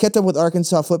who has kept up with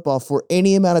Arkansas football for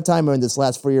any amount of time in this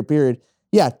last 4-year period,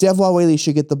 yeah, Devwah Whaley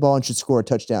should get the ball and should score a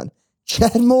touchdown.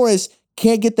 Chad Morris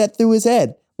can't get that through his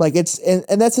head.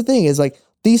 And that's the thing is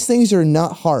these things are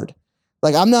not hard.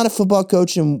 I'm not a football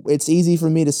coach, and it's easy for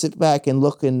me to sit back and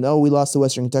look and, we lost to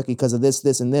Western Kentucky because of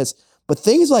this, and this. But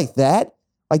things like that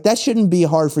shouldn't be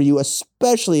hard for you,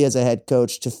 especially as a head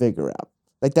coach, to figure out.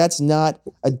 That's not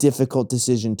a difficult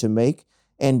decision to make.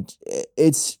 And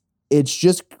it's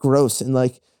just gross. And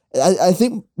I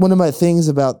think one of my things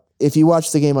about, if you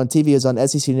watch the game on TV is on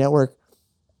SEC Network,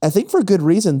 I think for good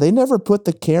reason. They never put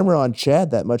the camera on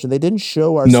Chad that much, and they didn't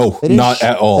show our No, they didn't not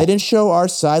at all. They didn't show our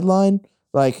sideline,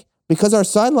 like, because our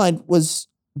sideline was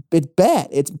bad.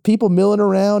 It's people milling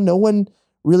around. No one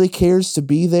really cares to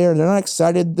be there. They're not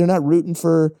excited. They're not rooting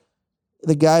for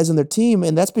the guys on their team,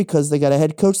 and that's because they got a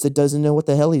head coach that doesn't know what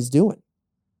the hell he's doing.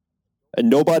 And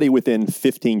nobody within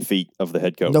 15 feet of the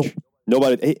head coach. Nope.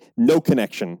 Nobody, no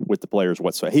connection with the players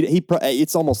whatsoever.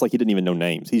 It's almost like he didn't even know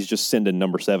names. He's just sending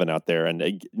number 7 out there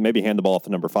and maybe hand the ball off to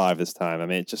number 5 this time. I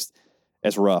mean,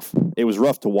 it's rough. It was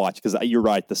rough to watch because you're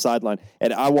right, the sideline.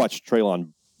 And I watched Treylon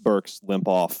Burks limp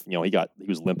off. You know, he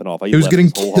was limping off. He was left getting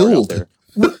his whole heart out killed. there.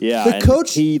 Yeah, The and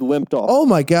coach- he limped off. Oh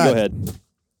my God. Go ahead.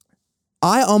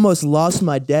 I almost lost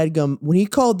my dadgum when he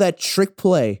called that trick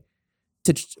play.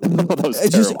 That was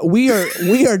It's just terrible.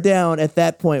 we are down at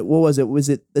that point. What was it? Was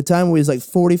it the time where it was like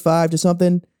 45 to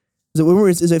something? It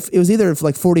was either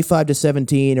like 45 to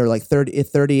 17 or like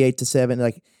 38 to 7.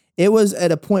 Like, it was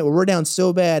at a point where we're down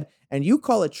so bad, and you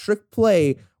call a trick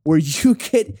play where you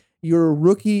get your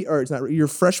rookie, or it's not your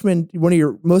freshman, one of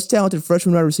your most talented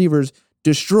freshman wide receivers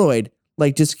destroyed.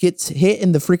 Like, just gets hit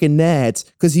in the freaking nads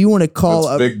because you want to call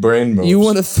That's big brain moves. you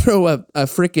want to throw a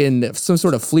freaking some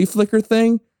sort of flea flicker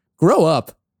thing. Grow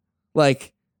up.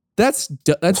 Like, that's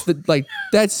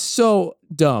so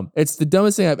dumb. It's the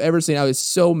dumbest thing I've ever seen. I was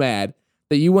so mad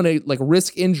that you want to like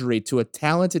risk injury to a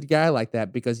talented guy like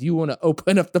that because you want to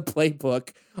open up the playbook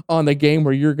on the game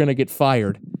where you're going to get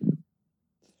fired.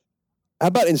 How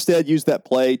about instead use that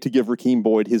play to give Rakeem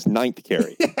Boyd his 9th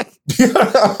carry?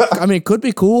 I mean, it could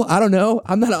be cool. I don't know.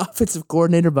 I'm not an offensive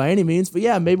coordinator by any means, but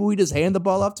yeah, maybe we just hand the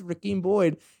ball off to Rakeem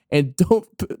Boyd and don't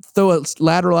throw a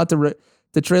lateral out to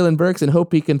Treylon Burks and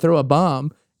hope he can throw a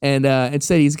bomb. And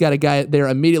instead, he's got a guy there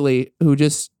immediately who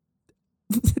just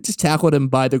tackled him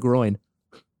by the groin.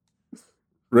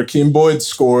 Rakeem Boyd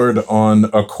scored on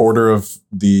a quarter of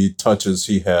the touches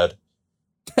he had.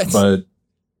 But,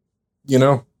 you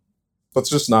know, let's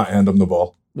just not hand him the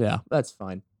ball. Yeah, that's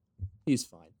fine. He's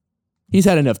fine. He's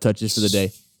had enough touches for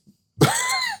the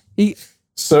day.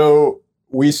 So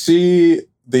we see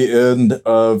the end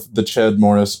of the Chad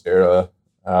Morris era.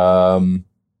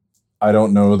 I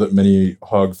don't know that many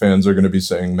Hog fans are going to be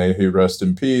saying may he rest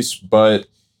in peace, but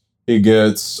he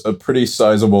gets a pretty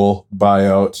sizable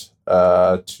buyout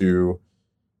to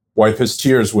wipe his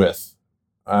tears with.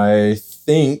 I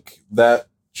think that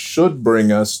should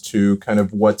bring us to kind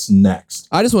of what's next.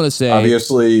 I just want to say,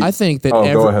 Obviously, I think that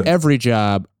go ahead. every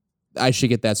job, I should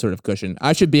get that sort of cushion.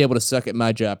 I should be able to suck at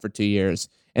my job for 2 years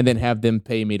and then have them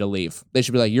pay me to leave. They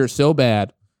should be like, "You're so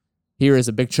bad. Here is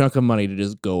a big chunk of money to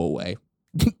just go away."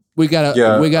 we gotta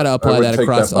I apply would that take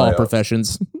across that all buyout.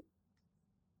 professions.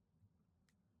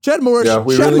 Chad Morris. Yeah,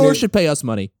 we Chad really Morris need- should pay us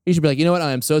money. He should be like, "You know what?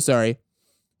 I am so sorry.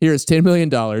 Here is $10 million.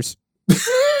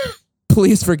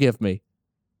 Please forgive me."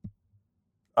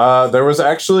 There was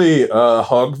actually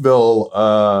Hogville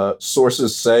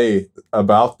sources say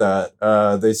about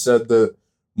that. They said that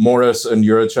Morris and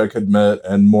Juracek had met,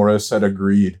 and Morris had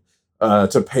agreed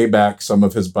to pay back some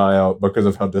of his buyout because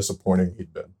of how disappointing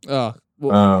he'd been. Oh,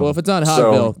 well, if it's on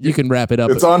Hogville, you can wrap it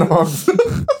up. It's on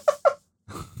Hogville.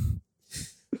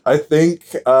 I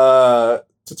think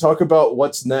to talk about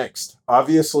what's next,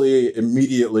 obviously,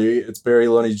 immediately, it's Barry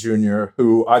Lunny Jr.,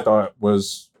 who I thought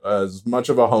was as much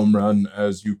of a home run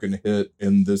as you can hit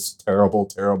in this terrible,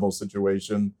 terrible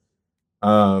situation.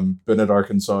 Been at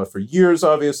Arkansas for years,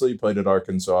 obviously, played at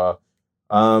Arkansas.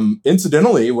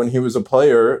 Incidentally, when he was a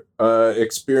player,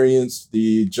 experienced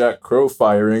the Jack Crow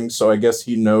firing, so I guess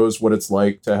he knows what it's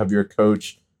like to have your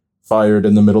coach fired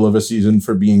in the middle of a season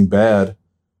for being bad.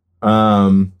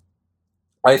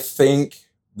 I think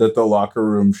that the locker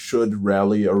room should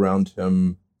rally around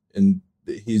him, and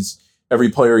every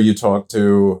player you talk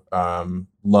to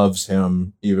loves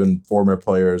him. Even former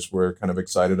players were kind of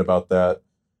excited about that.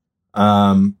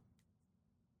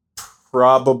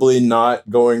 Probably not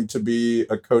going to be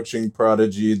a coaching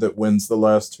prodigy that wins the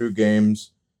last 2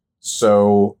 games.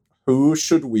 So who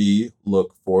should we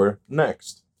look for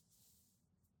next?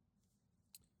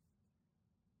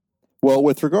 Well,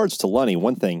 with regards to Lunny,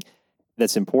 one thing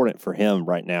that's important for him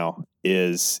right now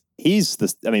is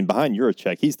behind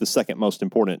Juracek, he's the second most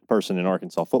important person in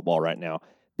Arkansas football right now,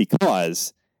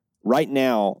 because right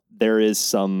now there is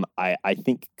some, I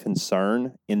think,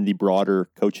 concern in the broader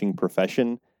coaching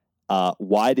profession.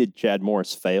 Why did Chad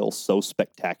Morris fail so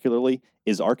spectacularly?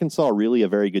 Is Arkansas really a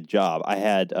very good job? I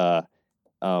had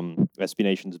SB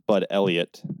Nation's Bud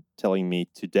Elliott telling me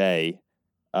today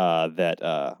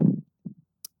that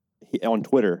on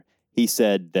Twitter, he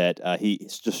said that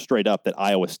he's just straight up that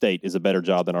Iowa State is a better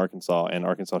job than Arkansas, and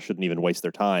Arkansas shouldn't even waste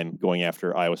their time going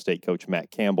after Iowa State coach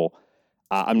Matt Campbell.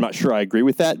 I'm not sure I agree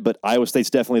with that, but Iowa State's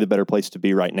definitely the better place to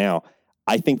be right now.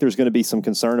 I think there's going to be some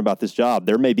concern about this job.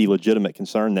 There may be legitimate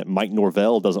concern that Mike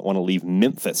Norvell doesn't want to leave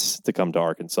Memphis to come to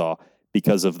Arkansas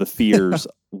because of the fears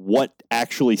what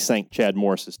actually sank Chad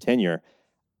Morris's tenure.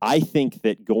 I think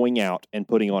that going out and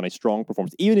putting on a strong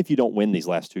performance, even if you don't win these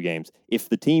last 2 games, if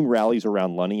the team rallies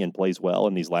around Lunny and plays well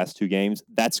in these last 2 games,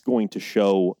 that's going to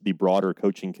show the broader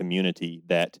coaching community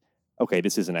that, okay,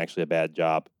 this isn't actually a bad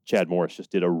job. Chad Morris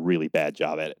just did a really bad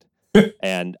job at it.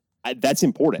 And that's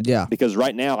important. Yeah. Because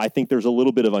right now, I think there's a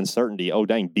little bit of uncertainty. Oh,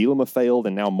 dang, Bielema failed,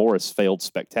 and now Morris failed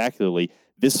spectacularly.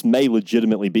 This may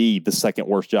legitimately be the second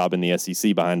worst job in the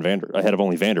SEC ahead of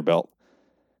only Vanderbilt.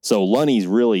 So Lunny's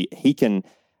really,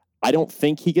 I don't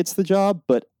think he gets the job,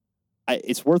 but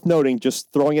it's worth noting,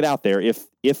 just throwing it out there,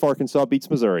 if Arkansas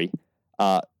beats Missouri,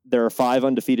 there are 5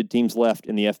 undefeated teams left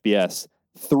in the FBS.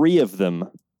 3 of them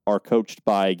are coached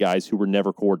by guys who were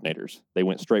never coordinators. They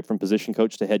went straight from position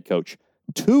coach to head coach.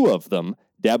 2 of them,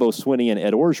 Dabo Swinney and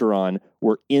Ed Orgeron,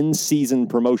 were in-season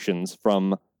promotions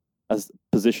from a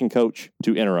position coach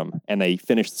to interim, and they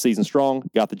finished the season strong,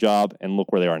 got the job, and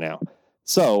look where they are now.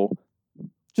 So,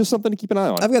 just something to keep an eye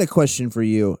on. I've got a question for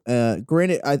you.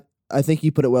 Granted, I think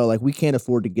you put it well. Like, we can't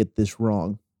afford to get this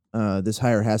wrong. This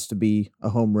hire has to be a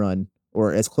home run,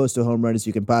 or as close to a home run as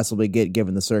you can possibly get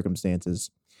given the circumstances.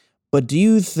 But do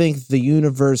you think the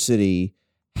university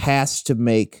has to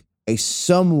make a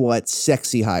somewhat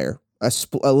sexy hire,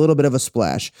 a little bit of a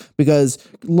splash? Because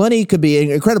Lunny could be an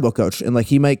incredible coach, and like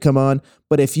he might come on.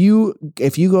 But if you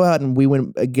go out and we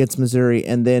win against Missouri,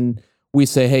 and then we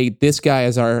say, hey, this guy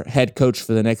is our head coach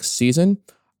for the next season,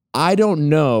 I don't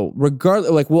know.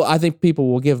 Regardless, I think people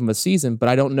will give him a season, but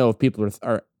I don't know if people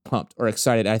are pumped or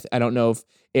excited. I don't know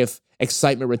if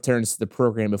excitement returns to the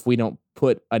program if we don't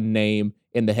put a name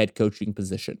in the head coaching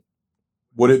position.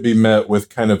 Would it be met with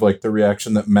kind of like the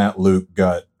reaction that Matt Luke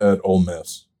got at Ole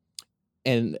Miss?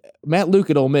 And Matt Luke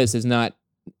at Ole Miss is not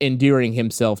endearing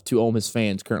himself to Ole Miss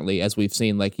fans currently, as we've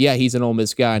seen. Like, yeah, he's an Ole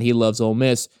Miss guy and he loves Ole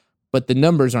Miss, but the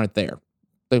numbers aren't there.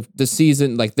 The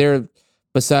season, like they're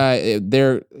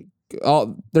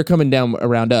coming down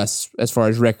around us as far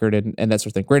as record and that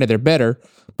sort of thing. Granted, they're better,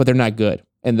 but they're not good.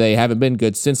 And they haven't been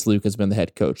good since Luke has been the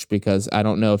head coach, because I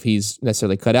don't know if he's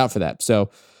necessarily cut out for that. So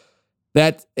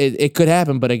that it could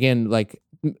happen. But again, like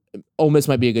Ole Miss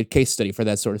might be a good case study for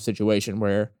that sort of situation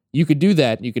where you could do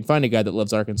that. You could find a guy that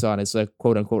loves Arkansas and is a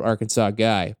quote unquote Arkansas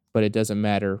guy, but it doesn't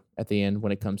matter at the end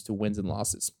when it comes to wins and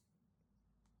losses.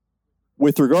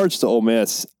 With regards to Ole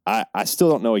Miss, I still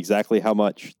don't know exactly how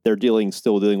much they're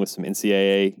still dealing with some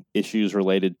NCAA issues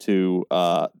related to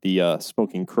the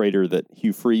smoking crater that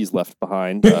Hugh Freeze left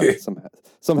behind.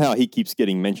 Somehow he keeps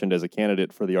getting mentioned as a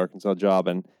candidate for the Arkansas job,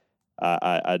 and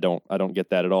I don't get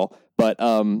that at all. But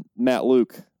Matt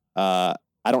Luke, I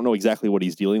don't know exactly what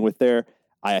he's dealing with there.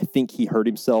 I think he hurt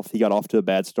himself. He got off to a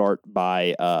bad start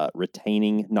by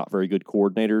retaining not very good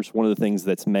coordinators. One of the things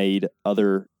that's made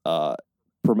other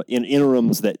in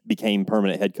interims that became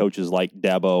permanent head coaches like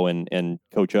Dabo and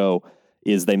Coach O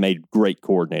is they made great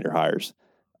coordinator hires.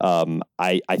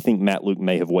 I think Matt Luke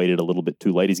may have waited a little bit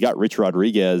too late. He's got Rich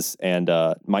Rodriguez and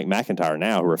Mike McIntyre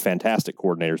now, who are fantastic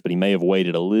coordinators, but he may have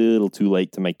waited a little too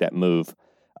late to make that move.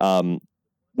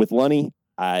 With Lunny,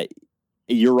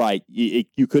 you're right.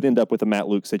 You could end up with a Matt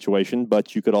Luke situation,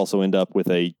 but you could also end up with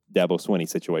a Dabo Swinney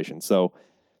situation. So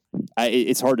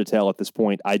it's hard to tell at this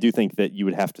point. I do think that you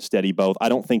would have to steady both. I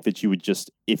don't think that you would just,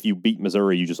 if you beat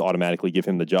Missouri, you just automatically give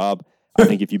him the job. I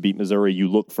think if you beat Missouri, you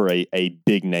look for a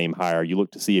big name hire. You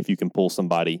look to see if you can pull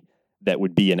somebody that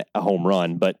would be a home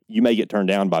run, but you may get turned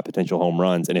down by potential home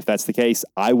runs. And if that's the case,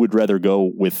 I would rather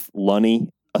go with Lunny,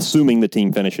 assuming the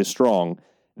team finishes strong,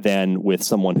 than with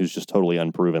someone who's just totally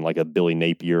unproven, like a Billy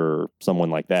Napier or someone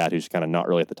like that, who's kind of not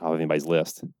really at the top of anybody's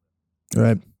list.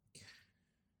 Right.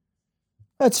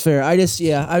 That's fair. I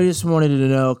just wanted to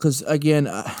know, because again,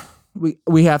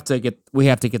 we have to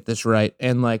get this right,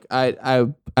 and like I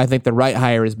think the right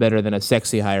hire is better than a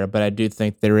sexy hire, but I do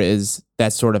think there is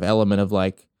that sort of element of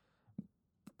like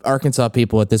Arkansas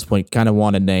people at this point kind of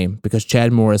want a name, because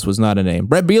Chad Morris was not a name.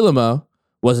 Brett Bielema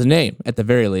was a name at the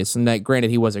very least, and that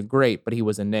granted he wasn't great, but he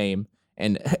was a name,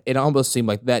 and it almost seemed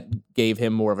like that gave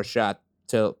him more of a shot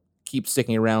to keep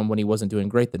sticking around when he wasn't doing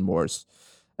great than Morris.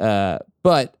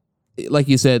 But like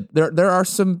you said, there are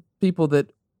some people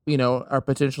that, you know, are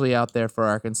potentially out there for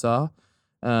Arkansas.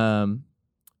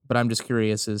 But I'm just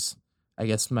curious, I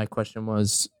guess my question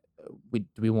was, do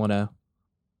we want to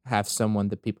have someone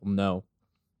that people know?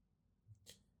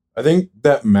 I think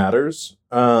that matters.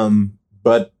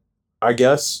 But I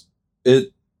guess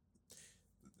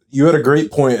you had a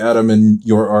great point, Adam, in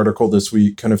your article this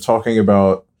week, kind of talking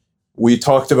about we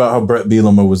talked about how Brett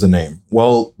Bielema was a name.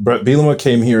 Well, Brett Bielema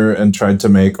came here and tried to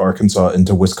make Arkansas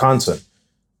into Wisconsin.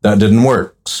 That didn't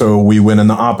work. So we went in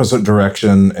the opposite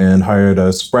direction and hired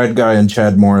a spread guy in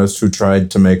Chad Morris who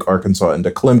tried to make Arkansas into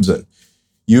Clemson.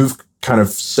 You've kind of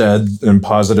said and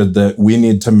posited that we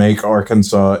need to make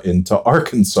Arkansas into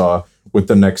Arkansas with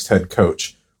the next head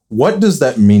coach. What does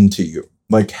that mean to you?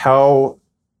 Like how,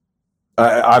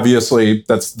 obviously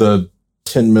that's the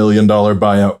 $10 million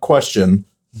buyout question,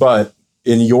 but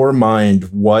in your mind,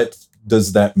 what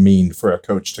does that mean for a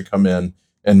coach to come in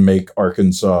and make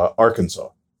Arkansas, Arkansas?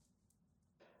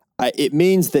 It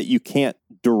means that you can't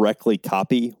directly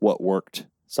copy what worked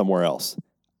somewhere else.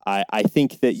 I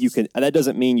think that you can, and that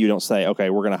doesn't mean you don't say, okay,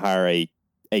 we're going to hire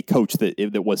a coach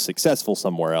that was successful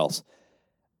somewhere else.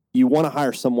 You want to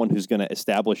hire someone who's going to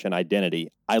establish an identity.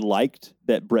 I liked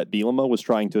that Brett Bielema was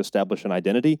trying to establish an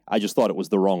identity. I just thought it was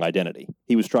the wrong identity.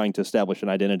 He was trying to establish an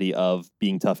identity of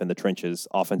being tough in the trenches,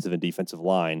 offensive and defensive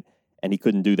line, and he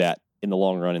couldn't do that in the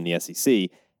long run in the SEC.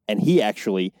 And he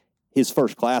actually, his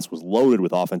first class was loaded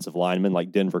with offensive linemen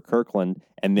like Denver Kirkland,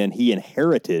 and then he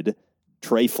inherited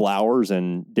Trey Flowers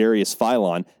and Darius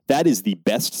Philon. That is the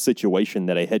best situation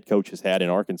that a head coach has had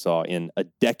in Arkansas in a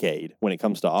decade when it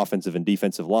comes to offensive and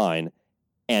defensive line.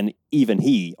 And even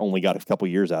he only got a couple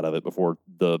years out of it before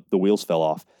the wheels fell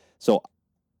off. So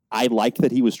I like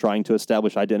that he was trying to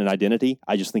establish an identity.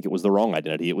 I just think it was the wrong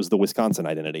identity. It was the Wisconsin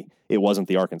identity. It wasn't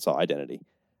the Arkansas identity.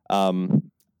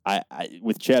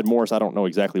 With Chad Morris, I don't know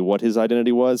exactly what his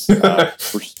identity was.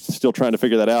 We're still trying to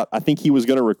figure that out. I think he was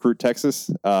going to recruit Texas.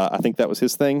 I think that was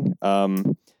his thing.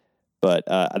 But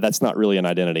that's not really an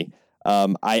identity.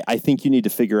 I think you need to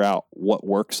figure out what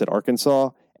works at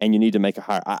Arkansas, and you need to make a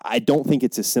hire. I don't think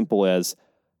it's as simple as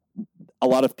a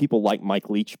lot of people like Mike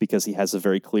Leach because he has a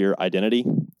very clear identity.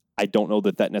 I don't know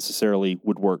that necessarily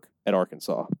would work at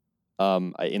Arkansas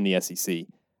in the SEC.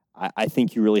 I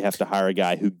think you really have to hire a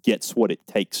guy who gets what it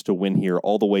takes to win here,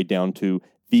 all the way down to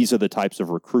these are the types of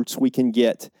recruits we can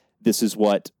get. This is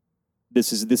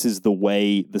the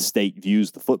way the state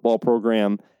views the football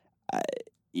program.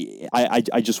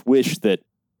 I just wish that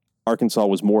Arkansas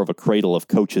was more of a cradle of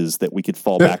coaches that we could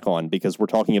fall back on, because we're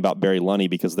talking about Barry Lunney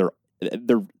because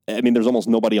there's almost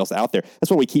nobody else out there.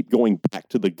 That's why we keep going back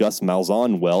to the Gus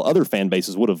Malzahn well. Other fan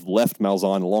bases would have left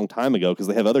Malzahn a long time ago because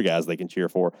they have other guys they can cheer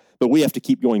for. But we have to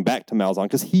keep going back to Malzahn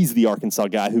because he's the Arkansas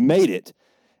guy who made it.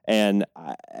 And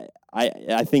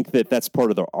I think that's part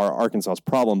of our Arkansas's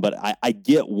problem. But I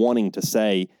get wanting to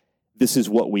say, this is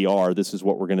what we are. This is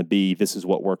what we're going to be. This is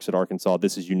what works at Arkansas.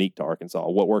 This is unique to Arkansas.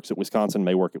 What works at Wisconsin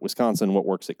may work at Wisconsin. What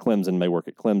works at Clemson may work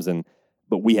at Clemson.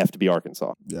 But we have to be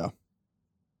Arkansas. Yeah.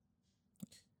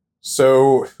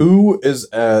 So who is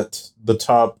at the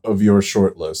top of your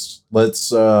short list? Let's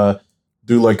do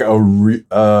like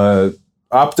a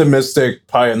optimistic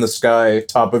pie in the sky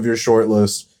top of your short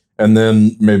list, and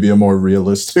then maybe a more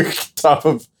realistic top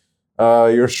of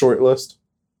your short list.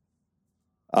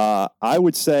 I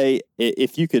would say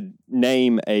if you could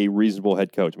name a reasonable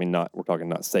head coach, we're talking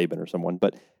not Saban or someone,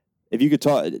 but if you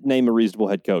could name a reasonable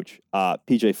head coach,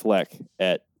 PJ Fleck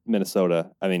at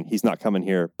Minnesota. He's not coming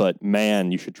here, but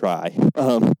man, you should try.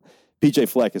 PJ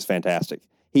Fleck is fantastic.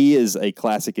 He is a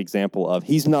classic example of,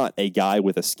 he's not a guy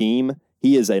with a scheme.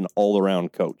 He is an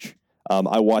all-around coach.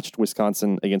 I watched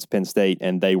Wisconsin against Penn State,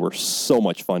 and they were so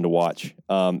much fun to watch.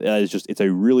 It's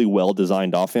a really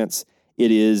well-designed offense.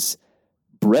 It is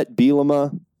Brett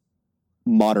Bielema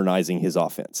modernizing his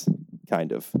offense,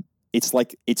 kind of. It's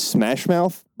like, it's Smash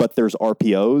Mouth, but there's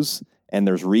RPOs, and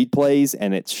there's read plays,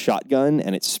 and it's shotgun,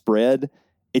 and it's spread.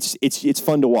 It's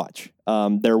fun to watch.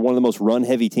 They're one of the most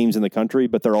run-heavy teams in the country,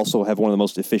 but they also have one of the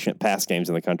most efficient pass games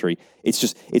in the country.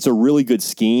 It's a really good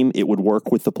scheme. It would work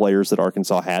with the players that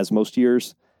Arkansas has most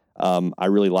years. I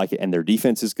really like it, and their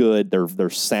defense is good. They're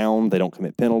sound. They don't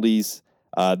commit penalties.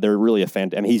 They're really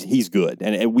he's good,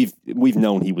 and we've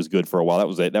known he was good for a while.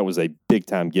 That was a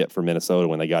big-time get for Minnesota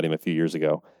when they got him a few years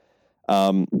ago.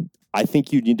 I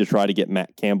think you need to try to get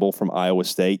Matt Campbell from Iowa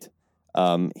State.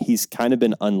 He's kind of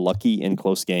been unlucky in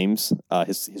close games.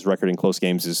 His record in close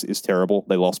games is terrible.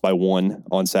 They lost by 1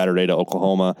 on Saturday to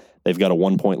Oklahoma. They've got a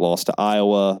 1-point loss to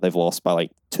Iowa. They've lost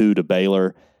by 2 to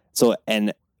Baylor. So,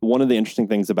 and one of the interesting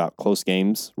things about close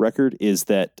games record is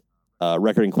that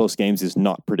record in close games is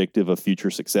not predictive of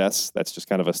future success. That's just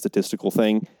kind of a statistical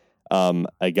thing.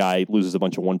 A guy loses a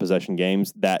bunch of one-possession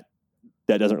games. That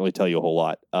doesn't really tell you a whole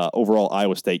lot. Overall,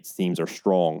 Iowa State's teams are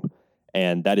strong,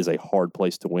 and that is a hard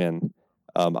place to win.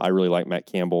 I really like Matt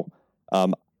Campbell.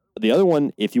 The other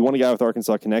one, if you want a guy with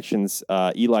Arkansas connections,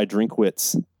 Eli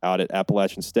Drinkwitz out at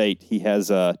Appalachian State. He has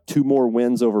 2 more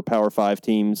wins over Power 5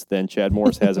 teams than Chad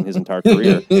Morris has in his entire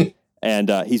career. And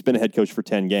he's been a head coach for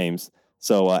 10 games.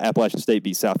 So Appalachian State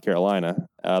beat South Carolina.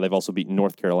 They've also beaten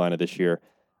North Carolina this year.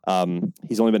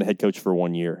 He's only been a head coach for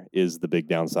 1 year is the big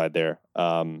downside there.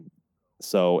 And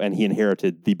he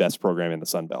inherited the best program in the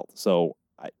Sun Belt. So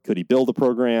could he build a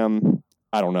program?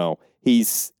 I don't know.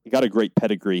 He's got a great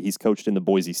pedigree. He's coached in the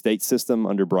Boise State system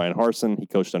under Brian Harsin. He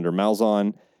coached under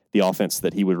Malzahn, the offense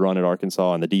that he would run at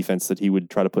Arkansas and the defense that he would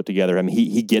try to put together. I mean,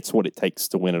 he gets what it takes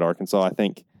to win at Arkansas, I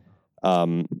think.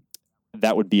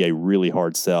 That would be a really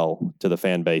hard sell to the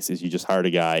fan base is you just hired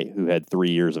a guy who had 3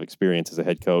 years of experience as a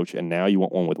head coach, and now you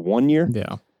want one with 1 year?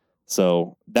 Yeah.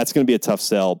 So that's going to be a tough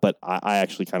sell, but I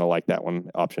actually kind of like that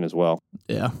one option as well.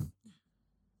 Yeah.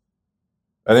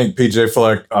 I think PJ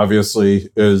Fleck obviously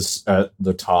is at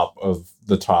the top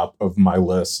of my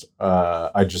list.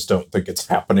 I just don't think it's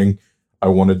happening. I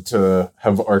wanted to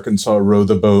have Arkansas row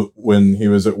the boat when he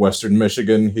was at Western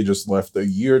Michigan. He just left a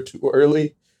year too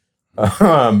early.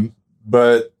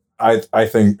 But I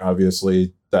think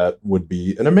obviously that would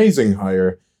be an amazing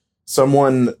hire.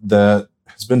 Someone that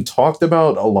has been talked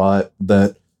about a lot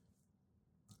that,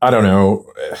 I don't know,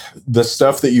 the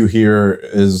stuff that you hear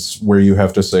is where you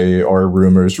have to say, are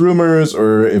rumors,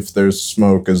 or if there's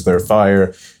smoke, is there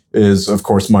fire, is, of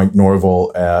course, Mike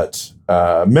Norvell at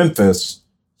Memphis.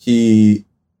 My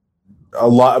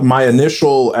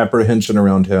initial apprehension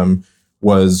around him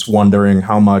was wondering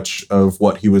how much of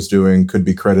what he was doing could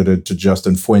be credited to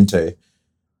Justin Fuente,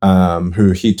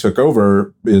 who he took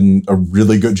over in a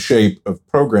really good shape of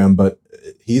program, but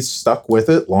he's stuck with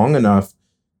it long enough.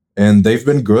 And they've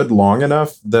been good long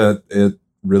enough that it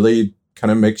really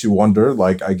kind of makes you wonder,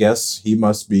 like, I guess he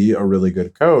must be a really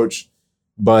good coach.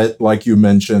 But like you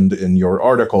mentioned in your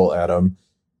article, Adam,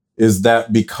 is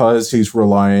that because he's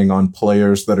relying on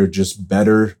players that are just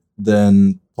better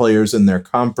than players in their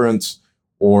conference,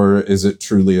 or is it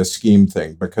truly a scheme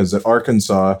thing? Because at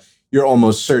Arkansas, you're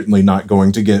almost certainly not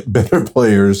going to get better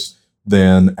players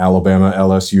than Alabama,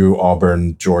 LSU,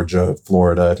 Auburn, Georgia,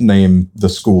 Florida, name the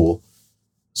school.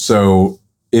 So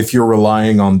if you're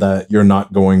relying on that, you're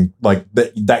not going, like,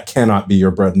 that cannot be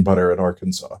your bread and butter at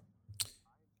Arkansas.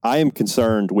 I am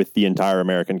concerned with the entire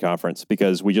American Conference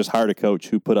because we just hired a coach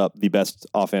who put up the best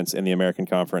offense in the American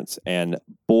Conference. And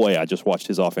boy, I just watched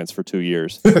his offense for 2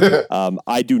 years.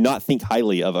 I do not think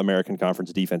highly of American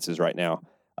Conference defenses right now.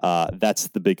 That's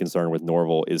the big concern with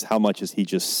Norvell is how much is he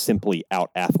just simply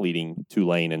out-athleting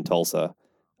Tulane and Tulsa.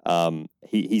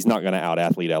 He's not going to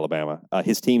out-athlete Alabama.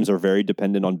 His teams are very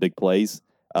dependent on big plays,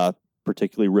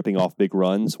 particularly ripping off big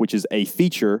runs, which is a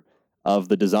feature of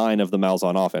the design of the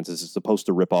Malzahn offense. It's supposed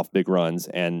to rip off big runs,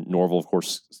 and Norvell, of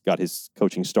course, got his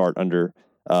coaching start under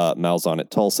Malzahn at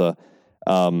Tulsa.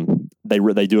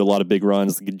 They do a lot of big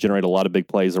runs, generate a lot of big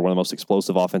plays. They're one of the most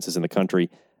explosive offenses in the country.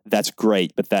 That's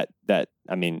great, but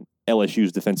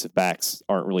LSU's defensive backs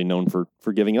aren't really known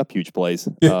for giving up huge plays,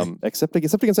 except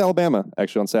against Alabama,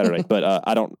 actually, on Saturday. But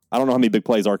I don't know how many big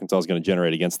plays Arkansas is going to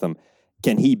generate against them.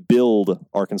 Can he build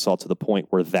Arkansas to the point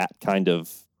where that kind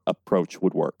of approach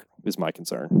would work is my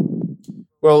concern.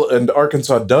 Well, and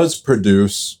Arkansas does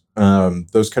produce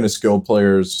those kind of skilled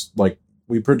players. Like,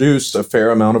 we produce a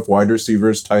fair amount of wide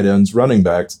receivers, tight ends, running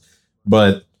backs,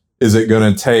 but is it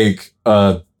going to take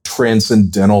a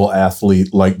transcendental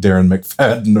athlete like Darren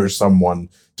McFadden or someone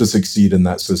to succeed in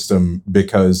that system?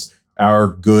 Because our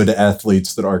good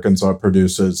athletes that Arkansas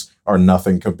produces are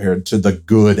nothing compared to the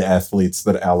good athletes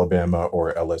that Alabama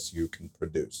or LSU can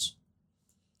produce.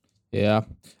 Yeah.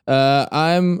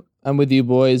 I'm with you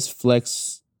boys.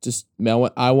 Flex,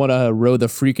 I want to row the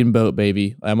freaking boat,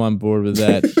 baby. I'm on board with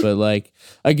that. But like,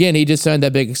 again, he just signed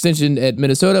that big extension at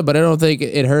Minnesota, but I don't think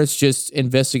it hurts just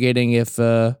investigating if,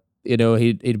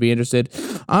 he'd be interested.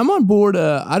 I'm on board.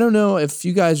 I don't know if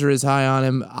you guys are as high on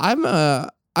him.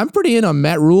 I'm pretty in on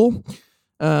Matt Rule.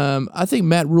 I think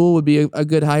Matt Rule would be a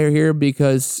good hire here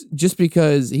because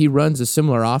he runs a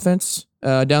similar offense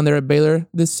down there at Baylor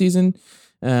this season.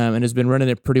 And has been running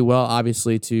it pretty well,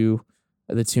 obviously, to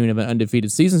the tune of an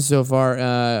undefeated season so far.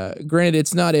 Granted,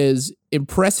 it's not as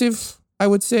impressive, I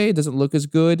would say. It doesn't look as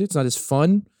good. It's not as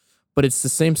fun, but it's the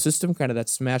same system, kind of that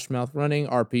smash mouth running,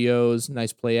 RPOs,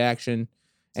 nice play action.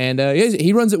 And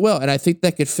he runs it well, and I think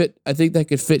that could fit. I think that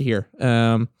could fit here.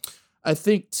 I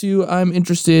think, too, I'm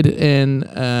interested in,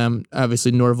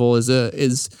 obviously, Norvell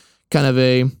is kind of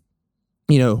a,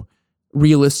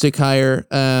 realistic hire.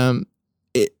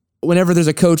 Whenever there's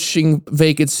a coaching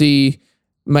vacancy,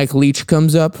 Mike Leach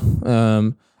comes up.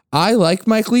 I like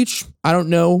Mike Leach. I don't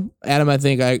know, Adam, I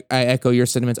think I echo your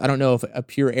sentiments. I don't know if a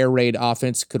pure air raid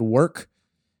offense could work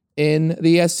in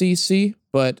the SEC,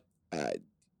 but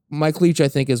Mike Leach, I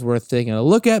think, is worth taking a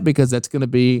look at because that's going to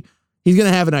be, he's going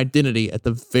to have an identity at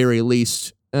the very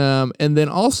least. And then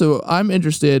also, I'm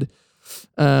interested.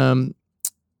 I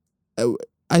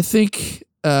think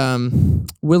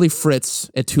Willie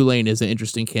Fritz at Tulane is an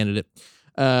interesting candidate.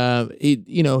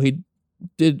 He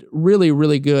did really,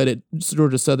 really good at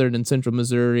Georgia Southern and Central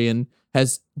Missouri, and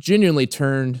has genuinely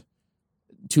turned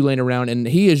Tulane around. And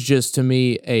he is just, to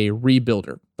me, a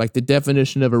rebuilder, like the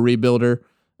definition of a rebuilder.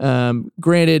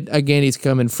 Granted, again, he's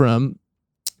coming from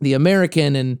the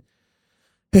American, and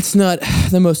it's not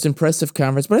the most impressive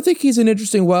conference, but I think he's an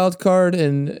interesting wild card,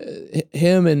 and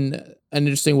an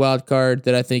interesting wild card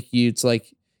that I think it's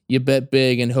like you bet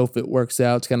big and hope it works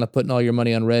out. It's kind of putting all your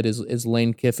money on red is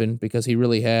Lane Kiffin, because he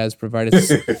really has provided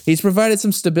he's provided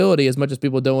some stability, as much as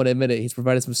people don't want to admit it. He's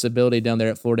provided some stability down there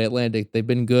at Florida Atlantic. They've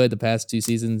been good the past 2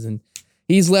 seasons, and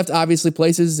he's left obviously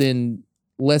places in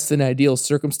less than ideal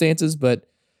circumstances, but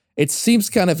it seems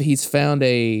kind of he's found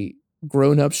a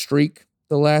grown-up streak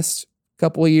the last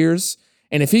couple of years.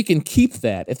 And if he can keep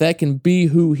that, if that can be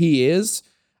who he is,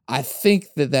 I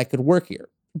think that could work here.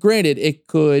 Granted, it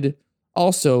could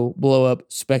also blow up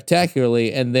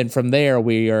spectacularly, and then from there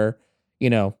we are,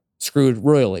 screwed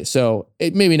royally. So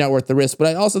it may be not worth the risk, but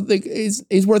I also think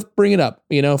he's worth bringing up.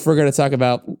 If we're going to talk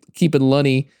about keeping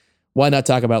Lunny, why not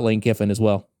talk about Lane Kiffin as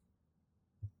well?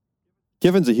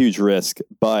 Kiffin's a huge risk,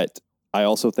 but I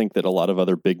also think that a lot of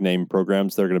other big name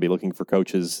programs that are going to be looking for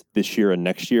coaches this year and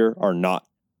next year are not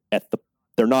at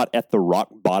the rock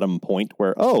bottom point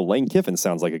where, Lane Kiffin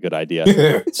sounds like a good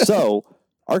idea. So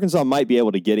Arkansas might be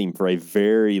able to get him for a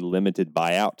very limited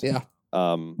buyout. Yeah.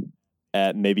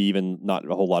 At maybe even not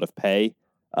a whole lot of pay,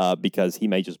 because he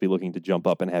may just be looking to jump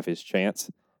up and have his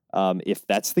chance. If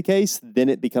that's the case, then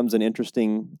it becomes an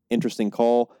interesting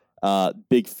call.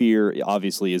 Big fear,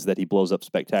 obviously, is that he blows up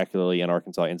spectacularly and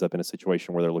Arkansas ends up in a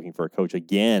situation where they're looking for a coach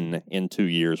again in 2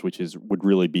 years, which would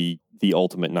really be the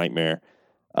ultimate nightmare.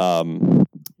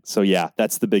 So yeah,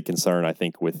 that's the big concern, I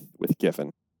think, with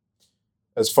Kiffin.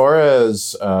 As far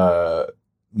as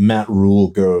Matt Rule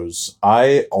goes,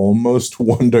 I almost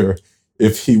wonder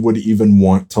if he would even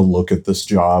want to look at this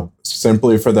job,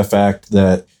 simply for the fact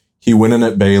that he went in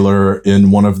at Baylor in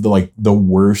one of the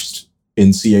worst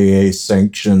NCAA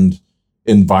sanctioned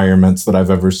environments that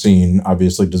I've ever seen,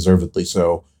 obviously deservedly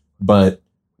so, but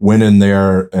went in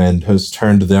there and has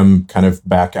turned them kind of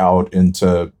back out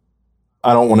into,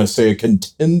 I don't want to say a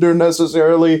contender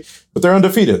necessarily, but they're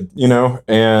undefeated,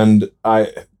 and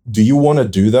do you want to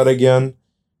do that again?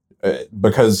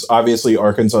 Because obviously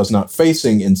Arkansas is not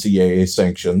facing NCAA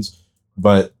sanctions,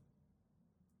 but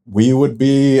we would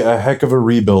be a heck of a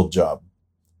rebuild job.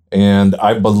 And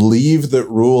I believe that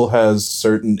Rule has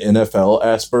certain NFL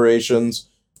aspirations,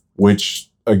 which,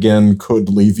 again, could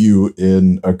leave you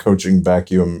in a coaching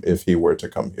vacuum if he were to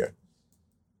come here.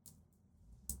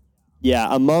 Yeah,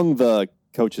 among the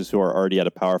coaches who are already at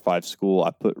a Power 5 school, I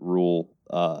put Rule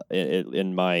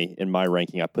in my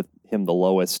ranking. I put him the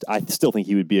lowest. I still think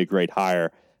he would be a great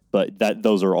hire, but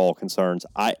those are all concerns.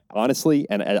 I honestly,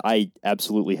 and I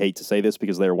absolutely hate to say this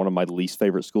because they're one of my least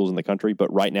favorite schools in the country,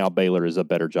 but right now Baylor is a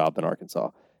better job than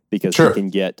Arkansas because he can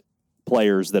get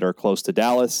players that are close to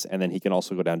Dallas, and then he can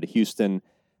also go down to Houston.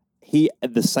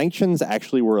 The sanctions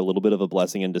actually were a little bit of a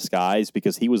blessing in disguise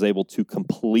because he was able to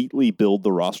completely build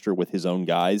the roster with his own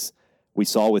guys. We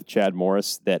saw with Chad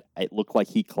Morris that it looked like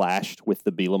he clashed with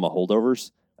the Bielema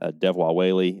holdovers, Devwa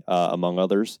Whaley, among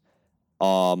others.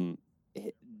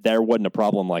 There wasn't a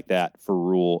problem like that for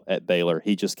Rule at Baylor.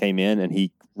 He just came in and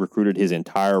he recruited his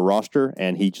entire roster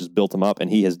and he just built them up,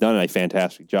 and he has done a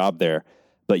fantastic job there.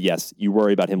 But yes, you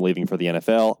worry about him leaving for the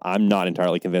NFL. I'm not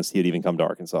entirely convinced he'd even come to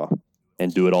Arkansas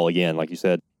and do it all again, like you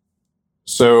said.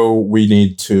 So we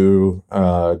need to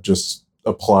just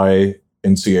apply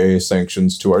NCAA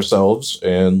sanctions to ourselves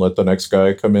and let the next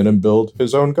guy come in and build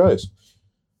his own guys.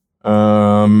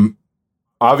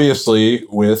 Obviously,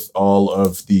 with all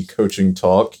of the coaching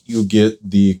talk, you get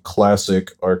the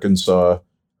classic Arkansas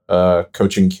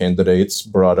coaching candidates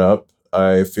brought up.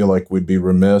 I feel like we'd be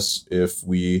remiss if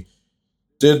we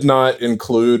did not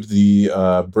include the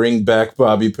Bring Back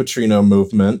Bobby Petrino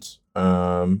movement.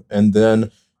 And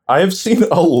then I have seen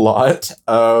a lot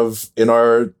of, in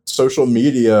our social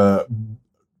media,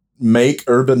 make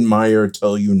Urban Meyer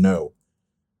tell you no.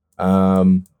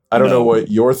 I don't know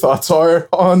what your thoughts are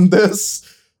on this,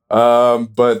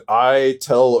 but I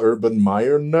tell Urban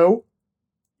Meyer no.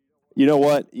 You know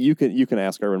what? You can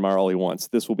ask Urban Meyer all he wants.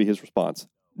 This will be his response.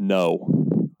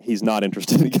 No, he's not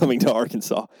interested in coming to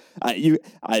Arkansas. I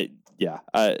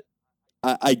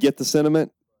get the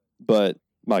sentiment, but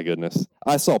my goodness,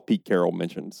 I saw Pete Carroll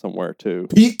mentioned somewhere too.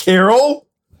 Pete Carroll?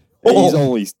 He's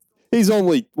only He's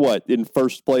only in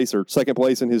first place or second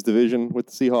place in his division with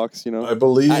the Seahawks. You know, I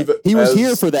believe he was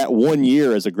here for that 1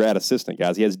 year as a grad assistant,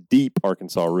 guys. He has deep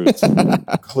Arkansas roots.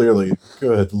 Clearly.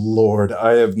 Good Lord.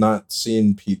 I have not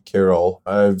seen Pete Carroll.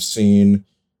 I've seen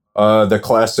the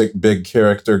classic big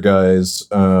character guys,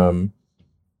 Art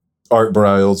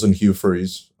Briles and Hugh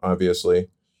Freeze, obviously.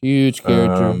 Huge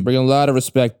character. Bringing a lot of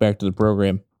respect back to the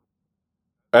program.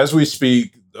 As we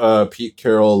speak, Pete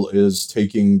Carroll is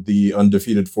taking the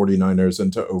undefeated 49ers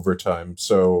into overtime.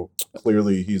 So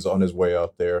clearly he's on his way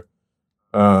out there.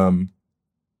 Yeah.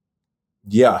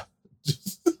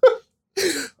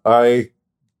 I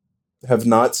have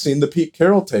not seen the Pete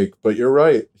Carroll take, but you're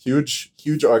right. Huge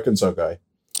Arkansas guy.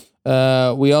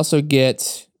 We also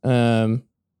get, I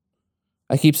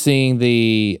keep seeing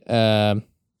the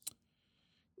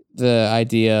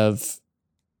idea of,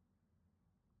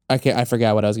 I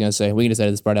forgot what I was going to say. We can just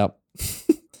edit this part out.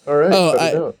 All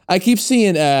right. I keep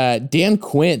seeing Dan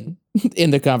Quinn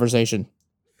in the conversation.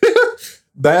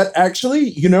 That actually,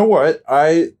 you know what?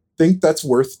 I think that's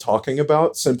worth talking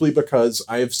about simply because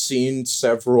I've seen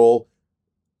several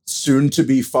soon to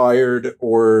be fired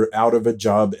or out of a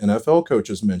job NFL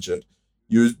coaches mentioned.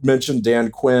 You mentioned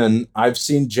Dan Quinn. I've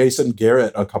seen Jason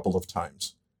Garrett a couple of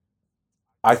times.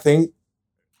 I think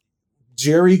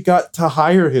Jerry got to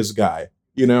hire his guy.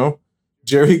 You know,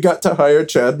 Jerry got to hire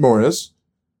Chad Morris.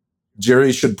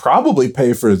 Jerry should probably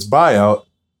pay for his buyout,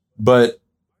 but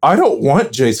I don't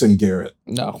want Jason Garrett.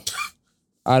 No,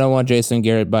 I don't want Jason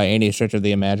Garrett by any stretch of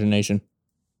the imagination.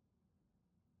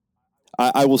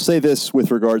 I will say this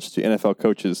with regards to NFL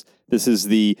coaches. This is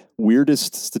the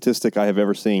weirdest statistic I have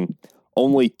ever seen.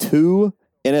 Only 2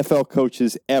 NFL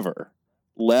coaches ever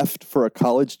left for a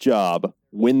college job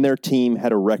when their team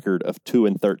had a record of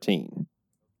 2-13.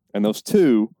 And those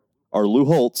 2 are Lou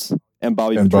Holtz and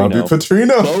Bobby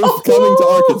Petrino. Both coming to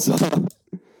Arkansas.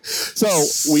 So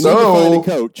we need to find a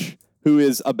coach who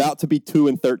is about to be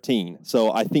 2-13.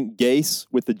 So I think Gase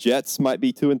with the Jets might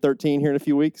be 2-13 here in a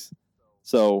few weeks.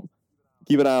 So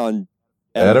keep an eye on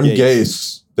Adam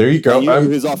Gase. There you go. And you know who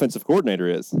his offensive coordinator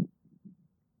is?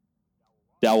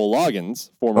 Dowell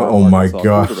Loggins, former oh my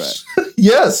gosh. quarterback.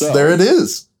 Yes, So, there it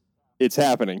is. It's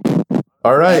happening.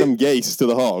 All right. Adam Gase to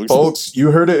the Hogs. Folks, you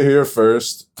heard it here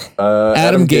first.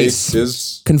 Adam Gase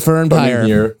is confirmed hire.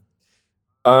 Here.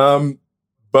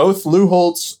 Both Lou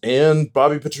Holtz and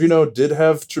Bobby Petrino did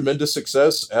have tremendous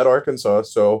success at Arkansas,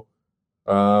 so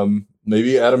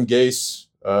maybe Adam Gase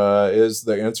is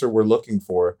the answer we're looking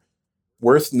for.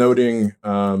 Worth noting,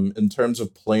 in terms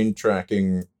of plane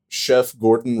tracking, Chef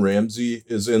Gordon Ramsay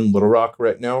is in Little Rock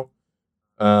right now.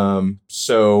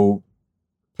 So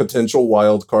potential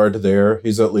wild card there.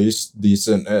 He's at least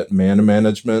decent at man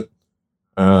management.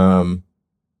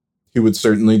 He would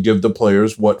certainly give the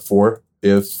players what for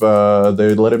if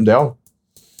they let him down.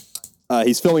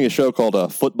 He's filming a show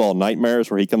called Football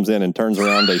Nightmares, where he comes in and turns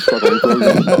around a struggling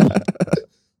program.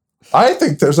 I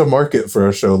think there's a market for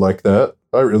a show like that.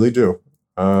 I really do.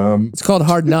 It's called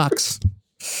Hard Knocks.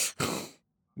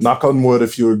 Knock on wood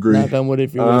if you agree. Knock on wood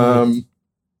if you agree.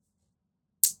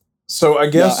 So I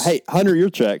guess... hey, Hunter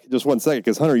Yurachek, just 1 second,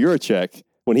 because Hunter Yurachek,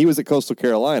 when he was at Coastal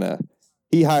Carolina,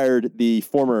 he hired the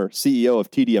former CEO of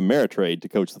TD Ameritrade to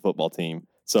coach the football team.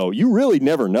 So you really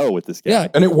never know with this guy. Yeah.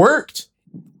 And it worked.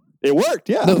 It worked,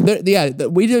 yeah.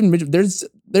 We didn't mention,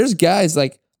 there's guys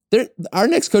like, our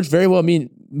next coach very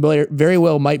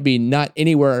well might be not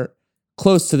anywhere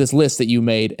close to this list that you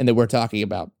made and that we're talking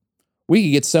about. We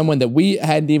could get someone that we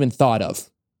hadn't even thought of.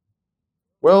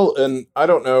 Well, and I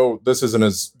don't know, this isn't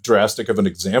as drastic of an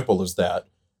example as that,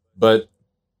 but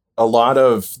a lot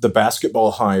of the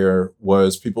basketball hire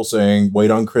was people saying, wait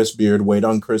on Chris Beard, wait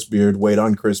on Chris Beard, wait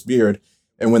on Chris Beard.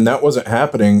 And when that wasn't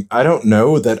happening, I don't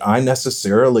know that I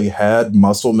necessarily had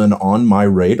Musselman on my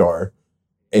radar.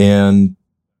 And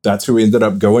that's who we ended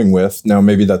up going with. Now,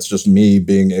 maybe that's just me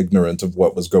being ignorant of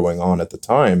what was going on at the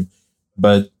time.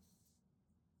 But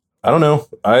I don't know.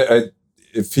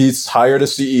 If he's hired a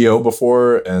CEO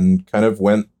before and kind of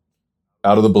went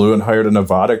out of the blue and hired a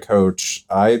Nevada coach,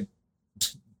 who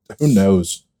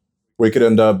knows? We could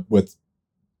end up with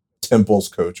Temple's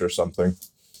coach or something.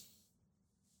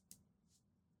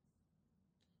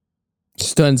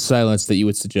 Stunned silence that you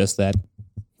would suggest that.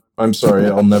 I'm sorry,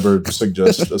 I'll never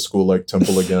suggest a school like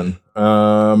Temple again.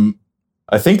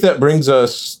 I think that brings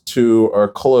us to our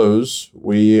close.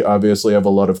 We obviously have a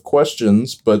lot of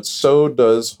questions, but so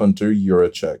does Hunter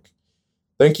Yurachek.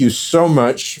 Thank you so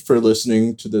much for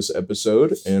listening to this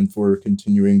episode and for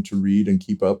continuing to read and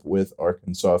keep up with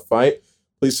Arkansas Fight.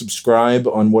 Please subscribe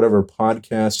on whatever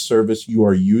podcast service you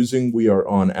are using. We are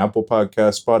on Apple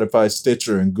Podcasts, Spotify,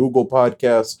 Stitcher, and Google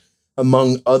Podcasts.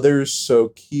 among others. So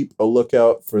keep a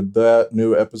lookout for that.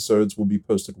 New episodes will be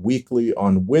posted weekly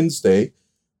on Wednesday.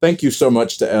 Thank you so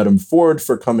much to Adam Ford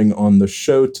for coming on the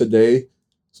show today.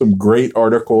 Some great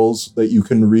articles that you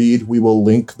can read. We will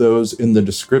link those in the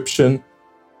description.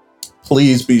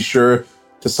 Please be sure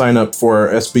to sign up for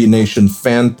our SB Nation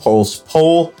Fan Pulse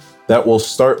poll. That will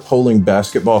start polling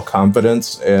basketball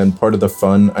confidence, and part of the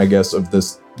fun, I guess, of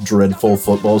this dreadful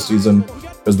football season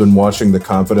has been watching the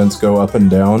confidence go up and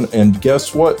down. And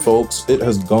guess what, folks? It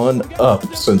has gone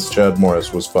up since Chad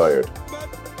Morris was fired.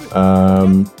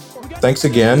 Thanks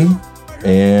again,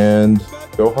 and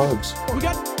go Hogs.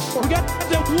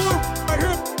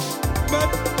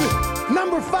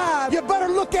 Number 5, you better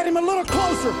look at him a little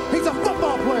closer. He's a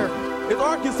football player. It's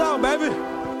Arkansas,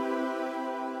 baby.